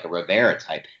Rule, like a Rivera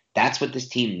type. That's what this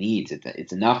team needs.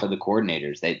 It's enough of the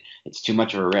coordinators. It's too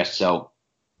much of a risk. So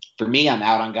for me, I'm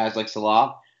out on guys like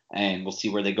Salah, and we'll see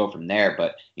where they go from there.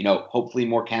 But, hopefully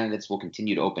more candidates will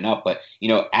continue to open up. But,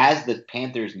 as the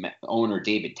Panthers owner,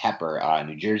 David Tepper,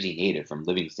 New Jersey native from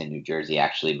Livingston, New Jersey,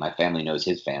 actually, my family knows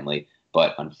his family,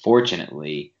 but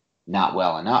unfortunately not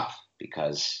well enough,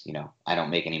 because, I don't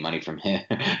make any money from him.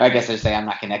 I guess I say I'm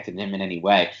not connected to him in any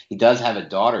way. He does have a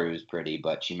daughter who's pretty,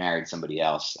 but she married somebody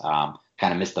else.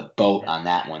 Kind of missed the boat on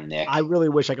that one, Nick. I really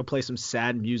wish I could play some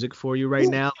sad music for you right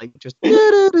now. Like just Think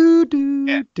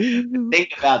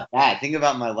about that. Think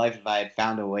about my life if I had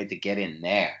found a way to get in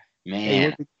there.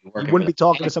 Man. You wouldn't be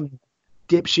talking to some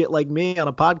dipshit like me on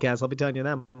a podcast. I'll be telling you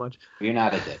that much. You're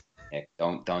not a dipshit, Nick.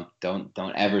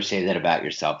 Don't ever say that about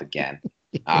yourself again.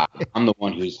 I'm the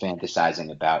one who's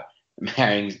fantasizing about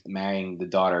marrying the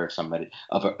daughter of somebody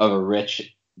of a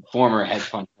rich former hedge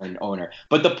fund owner.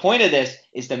 But the point of this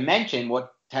is to mention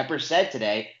what Tepper said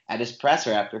today at his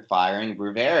presser after firing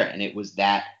Rivera, and it was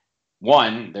that,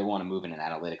 one, they want to move in an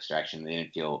analytics direction. They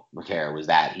didn't feel Rivera was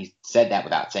that. He said that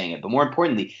without saying it. But more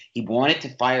importantly, he wanted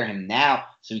to fire him now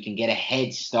so he can get a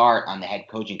head start on the head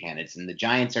coaching candidates. And the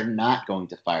Giants are not going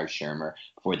to fire Shermer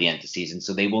before the end of the season,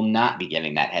 so they will not be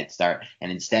getting that head start.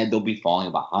 And instead, they'll be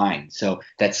falling behind. So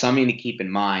that's something to keep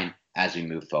in mind as we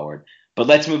move forward. But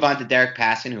let's move on to Derek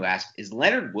Passon, who asked, is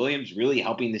Leonard Williams really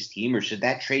helping this team, or should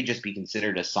that trade just be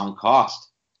considered a sunk cost?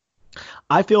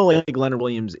 I feel like Leonard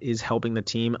Williams is helping the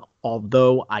team,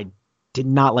 although I did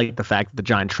not like the fact that the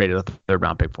Giants traded a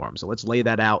third-round pick for him. So let's lay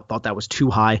that out. Thought that was too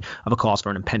high of a cost for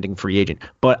an impending free agent.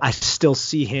 But I still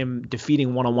see him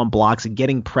defeating one-on-one blocks and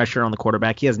getting pressure on the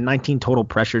quarterback. He has 19 total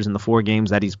pressures in the 4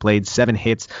 games that he's played, 7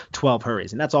 hits, 12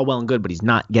 hurries. And that's all well and good, but he's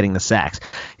not getting the sacks.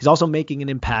 He's also making an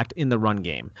impact in the run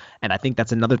game. And I think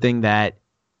that's another thing that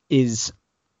is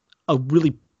a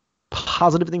really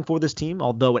positive thing for this team,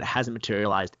 although it hasn't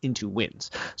materialized into wins.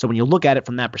 So when you look at it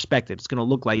from that perspective, it's going to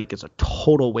look like it's a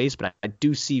total waste, but I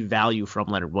do see value from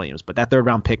Leonard Williams. But that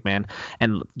third-round pick, man,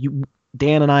 and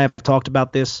Dan and I have talked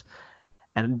about this,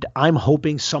 and I'm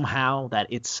hoping somehow that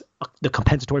it's the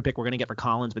compensatory pick we're going to get for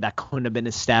Collins, but that couldn't have been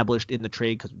established in the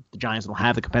trade because the Giants don't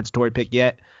have the compensatory pick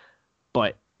yet.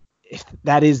 But if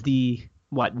that is the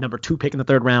number 2 pick in the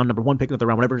third round, number 1 pick in the third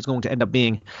round, whatever it's going to end up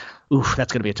being,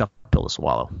 that's going to be a tough pill to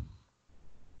swallow.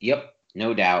 Yep,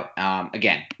 no doubt.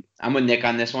 Again, I'm with Nick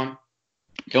on this one.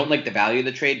 Don't like the value of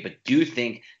the trade, but do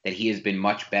think that he has been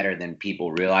much better than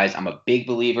people realize. I'm a big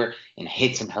believer in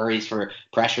hits and hurries for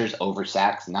pressures over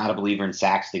sacks. Not a believer in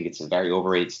sacks. Think it's a very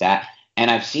overrated stat. And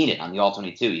I've seen it on the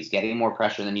All-22. He's getting more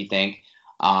pressure than you think,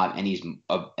 and he's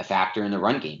a factor in the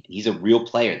run game. He's a real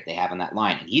player that they have on that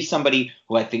line. And he's somebody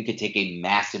who I think could take a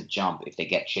massive jump if they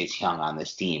get Chase Young on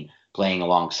this team playing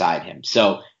alongside him.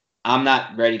 So I'm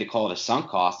not ready to call it a sunk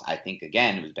cost. I think,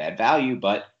 again, it was bad value,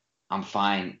 but I'm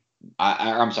fine.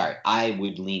 I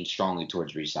would lean strongly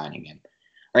towards re-signing him.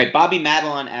 All right, Bobby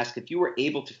Madelon asked, if you were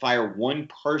able to fire one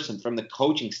person from the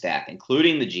coaching staff,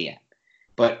 including the GM,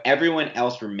 but everyone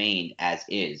else remained as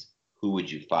is, who would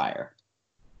you fire?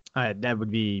 That would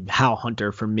be Hal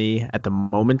Hunter for me at the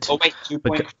moment. Oh, wait,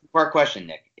 two-part question,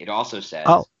 Nick. It also says,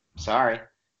 sorry,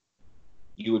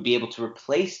 you would be able to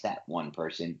replace that one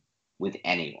person with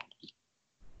anyone.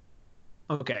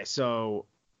 Okay, so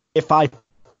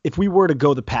if we were to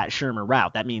go the Pat Shurmur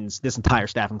route, that means this entire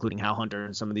staff, including Hal Hunter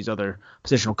and some of these other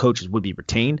positional coaches, would be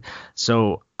retained.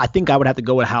 So I think I would have to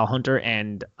go with Hal Hunter,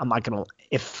 and I'm not going to –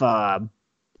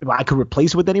 if I could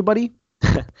replace it with anybody,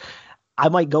 I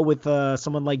might go with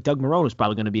someone like Doug Marrone, who's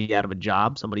probably going to be out of a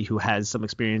job, somebody who has some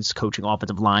experience coaching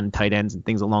offensive line, tight ends, and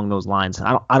things along those lines.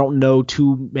 I don't know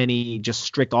too many just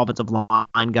strict offensive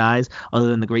line guys other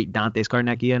than the great Dante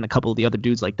Scarnecchia and a couple of the other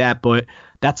dudes like that, but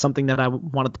that's something that I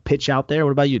wanted to pitch out there.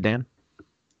 What about you, Dan?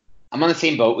 I'm on the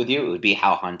same boat with you. It would be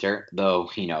Hal Hunter,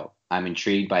 though, I'm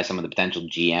intrigued by some of the potential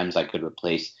GMs I could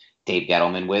replace Dave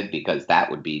Gettleman with, because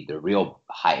that would be the real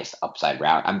highest upside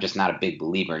route. I'm just not a big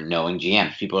believer in knowing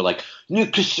GMs. People are like,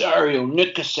 Nick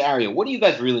Caserio. What do you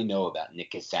guys really know about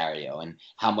Nick Caserio and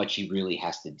how much he really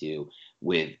has to do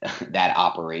with that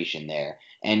operation there?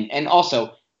 And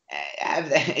also,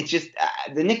 it's just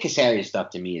the Nick Caserio stuff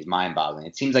to me is mind-boggling.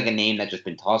 It seems like a name that's just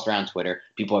been tossed around Twitter.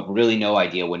 People have really no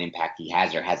idea what impact he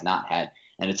has or has not had.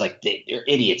 And it's like, they're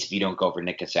idiots if you don't go for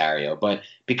Nick Caserio. But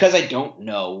because I don't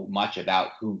know much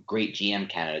about who great GM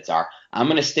candidates are, I'm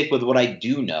going to stick with what I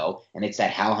do know, and it's that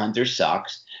Hal Hunter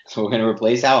sucks. So we're going to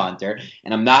replace Hal Hunter.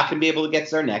 And I'm not going to be able to get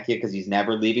Scarnecchia because he's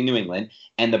never leaving New England.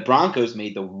 And the Broncos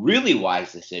made the really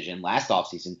wise decision last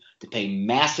offseason to pay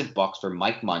massive bucks for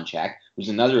Mike Munchak, who's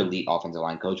another elite offensive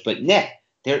line coach. But Nick,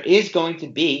 there is going to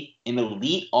be an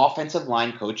elite offensive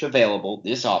line coach available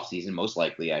this offseason, most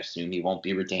likely. I assume he won't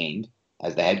be retained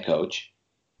as the head coach.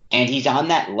 And he's on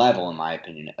that level, in my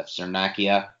opinion, of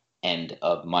Scarnecchia and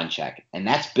of Munchak. And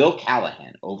that's Bill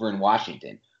Callahan over in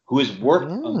Washington, who has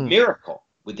worked a miracle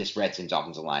with this Redskins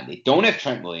offensive line. They don't have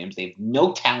Trent Williams. They have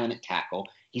no talent at tackle.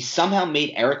 He somehow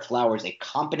made Eric Flowers a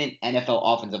competent NFL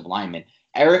offensive lineman.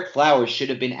 Eric Flowers should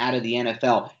have been out of the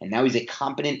NFL, and now he's a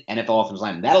competent NFL offensive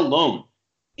lineman. That alone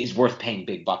is worth paying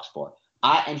big bucks for.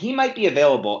 And he might be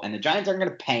available, and the Giants aren't going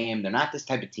to pay him. They're not this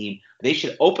type of team. They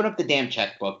should open up the damn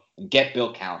checkbook and get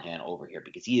Bill Callahan over here,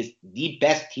 because he is the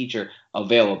best teacher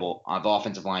available of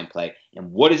offensive line play.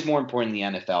 And what is more important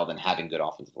in the NFL than having good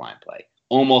offensive line play?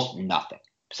 Almost nothing,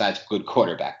 besides good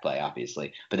quarterback play,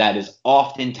 obviously. But that is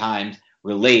oftentimes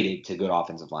related to good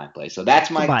offensive line play. So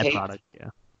that's my take.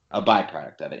 A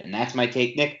byproduct of it. And that's my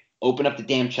take, Nick. Open up the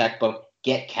damn checkbook.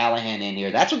 Get Callahan in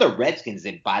here. That's what the Redskins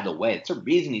did, by the way. It's the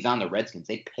reason he's on the Redskins.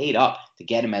 They paid up to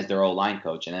get him as their O-line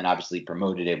coach, and then obviously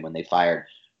promoted him when they fired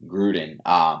Gruden.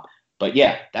 But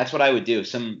yeah, that's what I would do.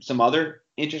 Some other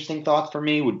interesting thoughts for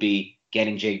me would be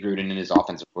getting Jay Gruden and his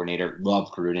offensive coordinator.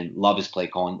 Love Gruden. Love his play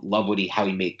calling. Love how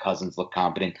he made Cousins look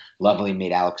competent. Love how he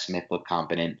made Alex Smith look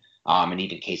competent. And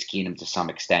even Case Keenum to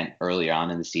some extent earlier on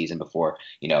in the season before,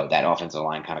 that offensive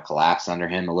line kind of collapsed under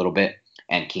him a little bit.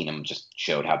 And Keenum just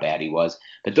showed how bad he was.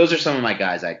 But those are some of my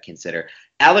guys I'd consider.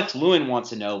 Alex Lewin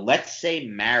wants to know, let's say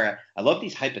Mara – I love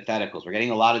these hypotheticals. We're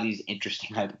getting a lot of these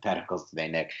interesting hypotheticals today,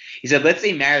 Nick. He said, let's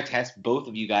say Mara tests both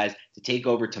of you guys to take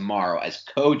over tomorrow as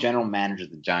co-general managers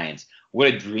of the Giants. What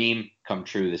a dream come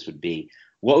true this would be.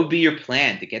 What would be your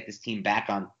plan to get this team back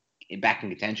in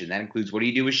contention? That includes, what do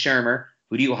you do with Shurmur?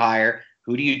 Who do you hire?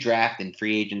 Who do you draft in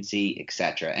free agency,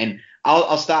 etc.? And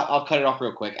I'll stop. I'll cut it off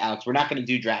real quick, Alex. We're not going to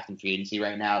do draft and free agency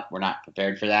right now. We're not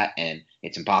prepared for that, and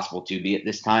it's impossible to be at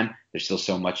this time. There's still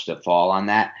so much to fall on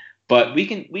that. But we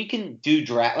can do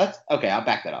draft. I'll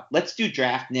back that up. Let's do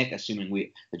draft, Nick, assuming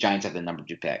the Giants have the number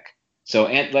 2 pick. So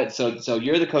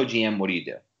you're the co-GM. What do you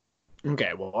do?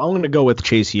 Okay, well, I'm going to go with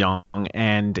Chase Young,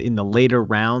 and in the later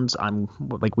rounds, I'm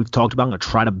like we've talked about, I'm going to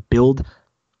try to build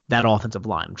that offensive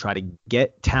line, try to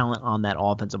get talent on that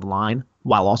offensive line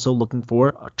while also looking for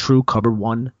a true cover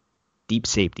 1 deep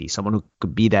safety, someone who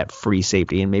could be that free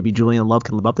safety. And maybe Julian Love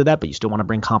can live up to that, but you still want to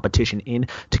bring competition in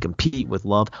to compete with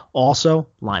Love. Also,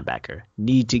 linebacker.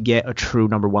 Need to get a true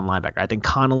number 1 linebacker. I think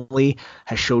Connolly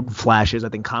has showed flashes. I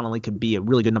think Connolly could be a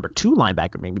really good number 2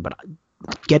 linebacker maybe, but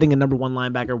getting a number 1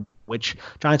 linebacker, which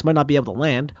Giants might not be able to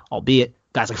land, albeit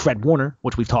guys like Fred Warner,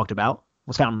 which we've talked about,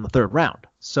 was found in the 3rd round.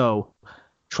 So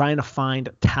trying to find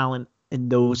talent in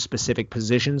those specific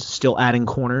positions, still adding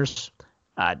corners.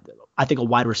 I think a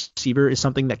wide receiver is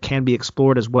something that can be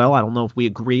explored as well. I don't know if we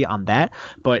agree on that,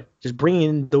 but just bringing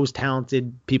in those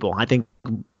talented people. I think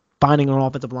finding an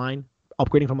offensive line,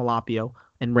 upgrading from Alapio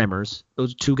and Remmers,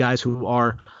 those two guys who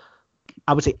are,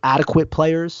 I would say, adequate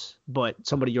players, but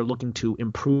somebody you're looking to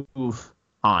improve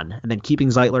on. And then keeping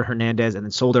Zeitler, Hernandez, and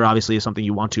then Solder obviously is something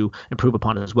you want to improve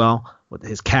upon as well. With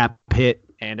his cap hit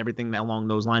and everything along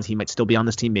those lines, he might still be on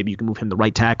this team. Maybe you can move him to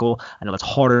right tackle. I know that's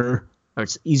harder, or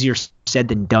it's easier said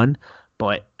than done,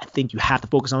 but I think you have to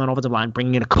focus on that offensive line,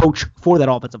 bringing in a coach for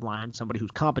that offensive line, somebody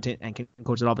who's competent and can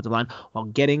coach that offensive line, while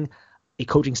getting a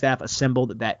coaching staff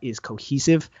assembled that is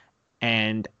cohesive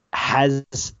and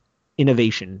has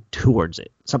innovation towards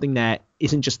it. Something that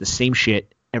isn't just the same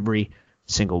shit every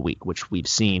single week, which we've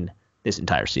seen this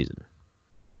entire season.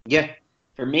 Yeah.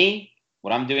 For me,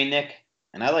 what I'm doing, Nick,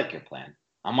 and I like your plan.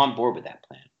 I'm on board with that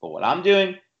plan. But what I'm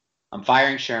doing, I'm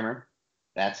firing Shermer.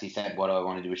 He said, what do I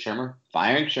want to do with Shermer?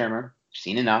 Firing Shermer.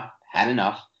 Seen enough. Had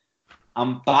enough.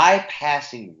 I'm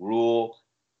bypassing Rule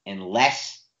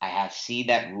unless I see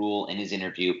that Rule in his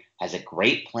interview has a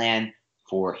great plan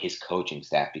for his coaching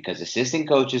staff, because assistant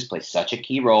coaches play such a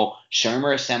key role.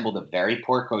 Shermer assembled a very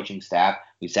poor coaching staff,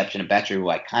 with the exception of Betcher, who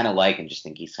I kind of like and just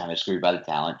think he's kind of screwed by the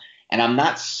talent. And I'm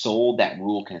not sold that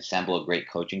Rule can assemble a great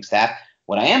coaching staff.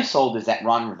 What I am sold is that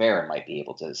Ron Rivera might be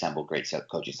able to assemble a great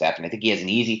coaching staff, and I think he has an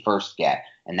easy first get,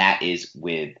 and that is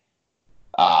with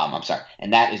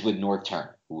North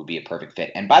Turner, who would be a perfect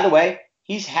fit. And by the way,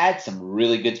 he's had some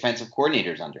really good defensive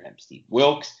coordinators under him, Steve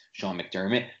Wilks, Sean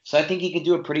McDermott. So I think he could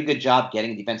do a pretty good job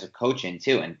getting a defensive coach in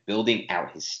too and building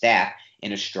out his staff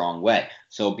in a strong way.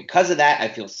 So because of that, I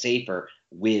feel safer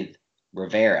with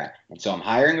Rivera. And so I'm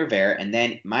hiring Rivera, and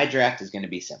then my draft is going to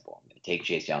be simple. I'm going to take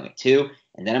Chase Young at 2,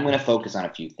 and then I'm going to focus on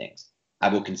a few things. I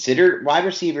will consider wide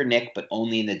receiver Nick, but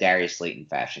only in the Darius Slayton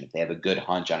fashion if they have a good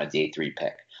hunch on a day 3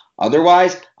 pick.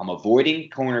 Otherwise, I'm avoiding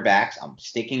cornerbacks. I'm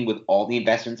sticking with all the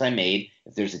investments I made.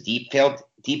 If there's a deep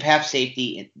half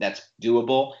safety that's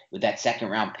doable with that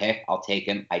second-round pick, I'll take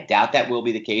him. I doubt that will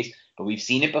be the case, but we've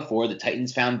seen it before. The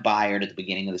Titans found Byard at the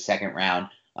beginning of the second round.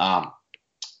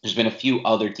 There's been a few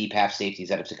other deep half safeties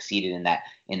that have succeeded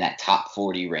in that top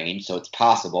 40 range, so it's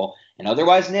possible. And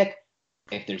otherwise, Nick,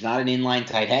 if there's not an inline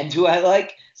tight end who I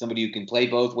like, somebody who can play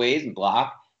both ways and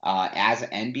block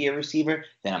and be a receiver,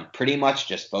 then I'm pretty much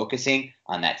just focusing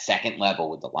on that second level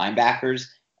with the linebackers.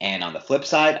 And on the flip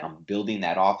side, I'm building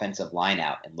that offensive line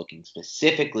out and looking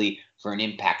specifically for an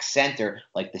impact center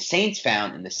like the Saints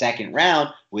found in the second round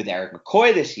with Eric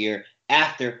McCoy this year,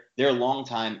 after their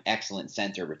longtime excellent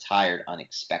center retired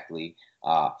unexpectedly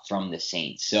from the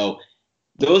Saints. So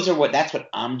that's what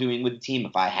I'm doing with the team.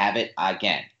 If I have it,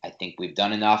 again, I think we've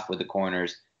done enough with the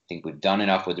corners. I think we've done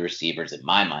enough with the receivers, in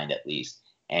my mind at least.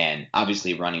 And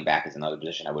obviously running back is another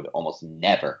position I would almost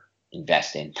never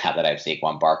invest in now that I have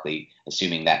Saquon Barkley,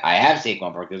 assuming that I have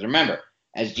Saquon Barkley. Because remember,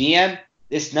 as GM,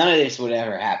 none of this would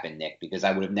ever happen, Nick, because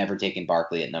I would have never taken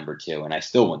Barkley at number 2, and I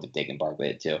still wouldn't have taken Barkley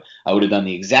at 2. I would have done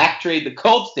the exact trade the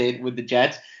Colts did with the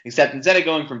Jets, except instead of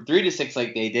going from 3 to 6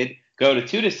 like they did, go to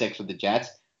 2 to 6 with the Jets,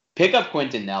 pick up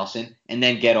Quentin Nelson, and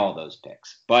then get all those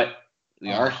picks. But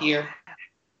we are here.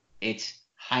 It's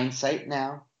hindsight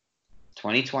now,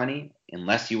 2020,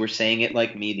 unless you were saying it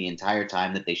like me the entire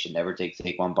time that they should never take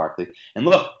Saquon Barkley. And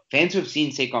look, fans who have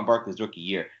seen Saquon Barkley's rookie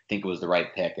year think it was the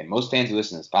right pick. And most fans who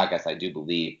listen to this podcast, I do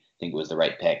believe, think it was the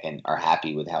right pick and are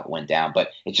happy with how it went down.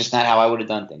 But it's just not how I would have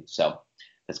done things. So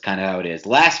that's kind of how it is.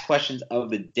 Last questions of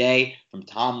the day from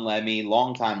Tom Lemmy,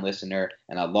 longtime listener,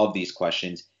 and I love these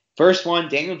questions. First one,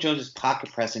 Daniel Jones'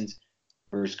 pocket presence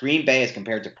versus Green Bay as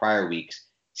compared to prior weeks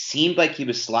seemed like he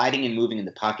was sliding and moving in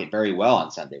the pocket very well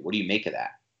on Sunday. What do you make of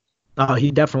that? Oh,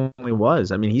 he definitely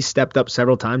was. I mean, he stepped up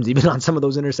several times, even on some of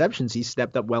those interceptions. He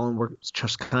stepped up well and was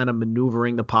just kind of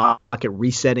maneuvering the pocket,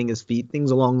 resetting his feet,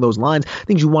 things along those lines,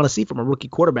 things you want to see from a rookie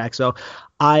quarterback. So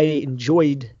I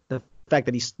enjoyed the fact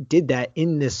that he did that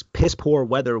in this piss poor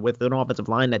weather with an offensive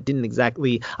line that didn't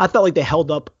exactly – I felt like they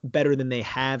held up better than they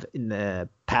have in the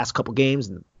past couple games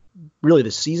and really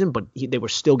this season, but they were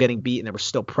still getting beat and there was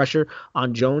still pressure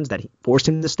on Jones that forced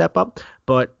him to step up.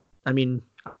 But, I mean,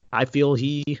 I feel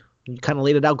he kind of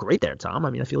laid it out great there, Tom.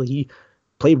 I mean, I feel he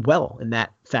played well in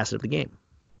that facet of the game.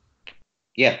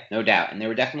 Yeah, no doubt. And there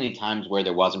were definitely times where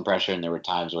there wasn't pressure and there were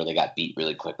times where they got beat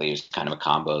really quickly. It was kind of a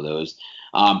combo of those.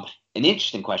 An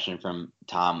interesting question from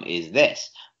Tom is this.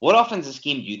 What offensive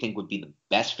scheme do you think would be the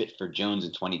best fit for Jones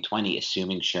in 2020,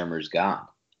 assuming Shermer's gone?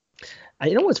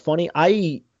 You know what's funny?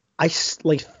 I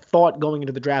thought going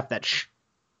into the draft that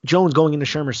Jones going into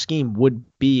Shermer's scheme would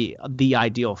be the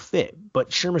ideal fit, but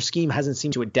Shermer's scheme hasn't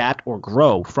seemed to adapt or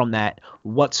grow from that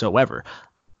whatsoever.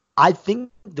 I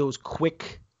think those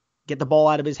quick, get the ball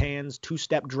out of his hands,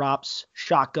 2-step drops,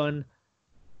 shotgun,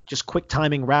 just quick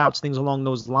timing routes, things along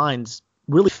those lines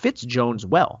really fits Jones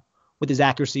well with his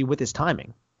accuracy, with his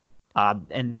timing.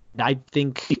 And I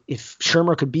think if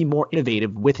Shermer could be more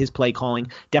innovative with his play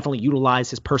calling, definitely utilize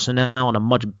his personnel in a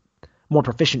much more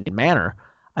proficient manner,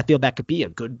 I feel that could be a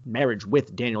good marriage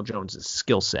with Daniel Jones'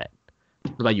 skill set.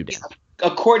 What about you, Dan?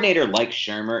 A coordinator like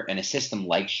Shermer and a system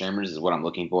like Shermer's is what I'm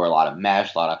looking for. A lot of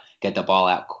mesh, a lot of get the ball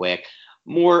out quick.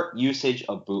 More usage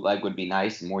of bootleg would be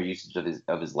nice. More usage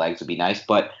of his legs would be nice.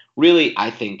 But really,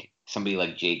 I think somebody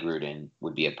like Jay Gruden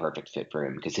would be a perfect fit for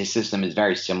him because his system is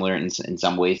very similar in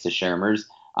some ways to Shermer's.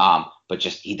 But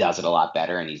just he does it a lot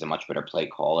better, and he's a much better play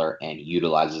caller, and he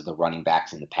utilizes the running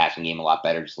backs in the passing game a lot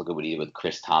better. Just look at what he did with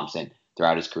Chris Thompson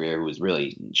throughout his career, who was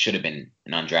really should have been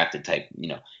an undrafted type,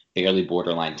 barely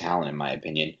borderline talent in my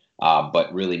opinion,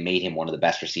 but really made him one of the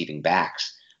best receiving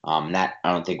backs. That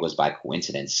I don't think was by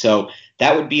coincidence. So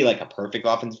that would be like a perfect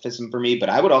offensive system for me. But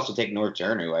I would also take North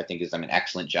Turner, who I think has done an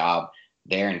excellent job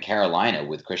there in Carolina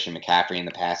with Christian McCaffrey in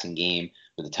the passing game,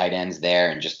 with the tight ends there,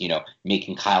 and just,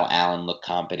 making Kyle Allen look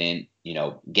competent,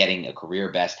 getting a career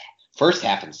best first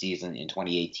half of the season in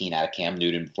 2018 out of Cam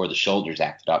Newton before the shoulders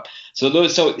acted up. So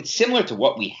it's similar to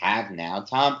what we have now,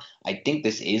 Tom. I think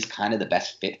this is kind of the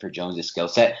best fit for Jones' skill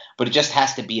set, but it just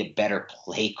has to be a better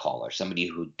play caller, somebody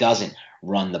who doesn't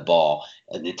run the ball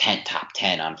the top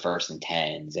 10 on 1st and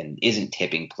 10s and isn't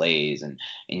tipping plays and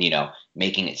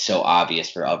making it so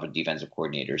obvious for other defensive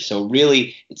coordinators. So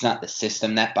really, it's not the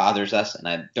system that bothers us, and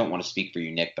I don't want to speak for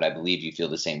you, Nick, but I believe you feel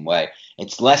the same way.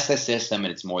 It's less the system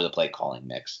and it's more the play calling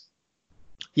mix.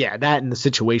 Yeah, that and the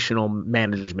situational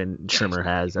management Shermer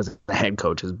has as a head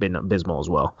coach has been abysmal as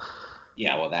well.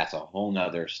 Yeah, well, that's a whole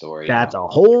nother story. That's a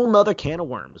whole nother can of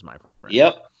worms, my friend.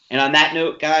 Yep. And on that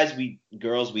note, guys, we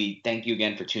thank you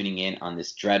again for tuning in on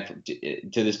this to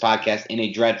this podcast in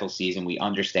a dreadful season. We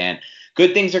understand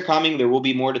good things are coming. There will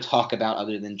be more to talk about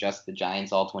other than just the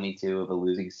Giants All-22 of a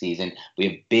losing season. We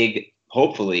have big,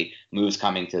 hopefully, moves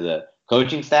coming to the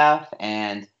coaching staff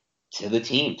and to the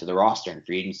team, to the roster and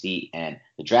free agency and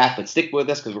the draft. But stick with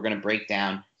us because we're going to break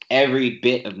down every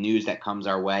bit of news that comes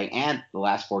our way and the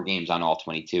last 4 games on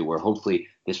All-22, where hopefully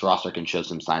this roster can show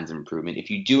some signs of improvement. If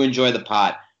you do enjoy the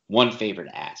pod, one favor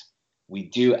to ask. We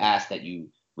do ask that you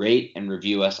rate and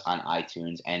review us on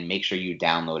iTunes and make sure you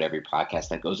download every podcast.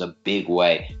 That goes a big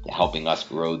way to helping us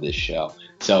grow this show.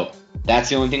 So that's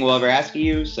the only thing we'll ever ask of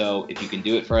you. So if you can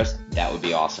do it for us, that would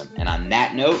be awesome. And on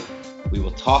that note, we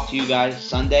will talk to you guys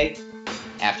Sunday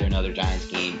after another Giants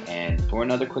game and for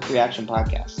another quick reaction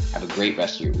podcast. Have a great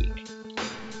rest of your week.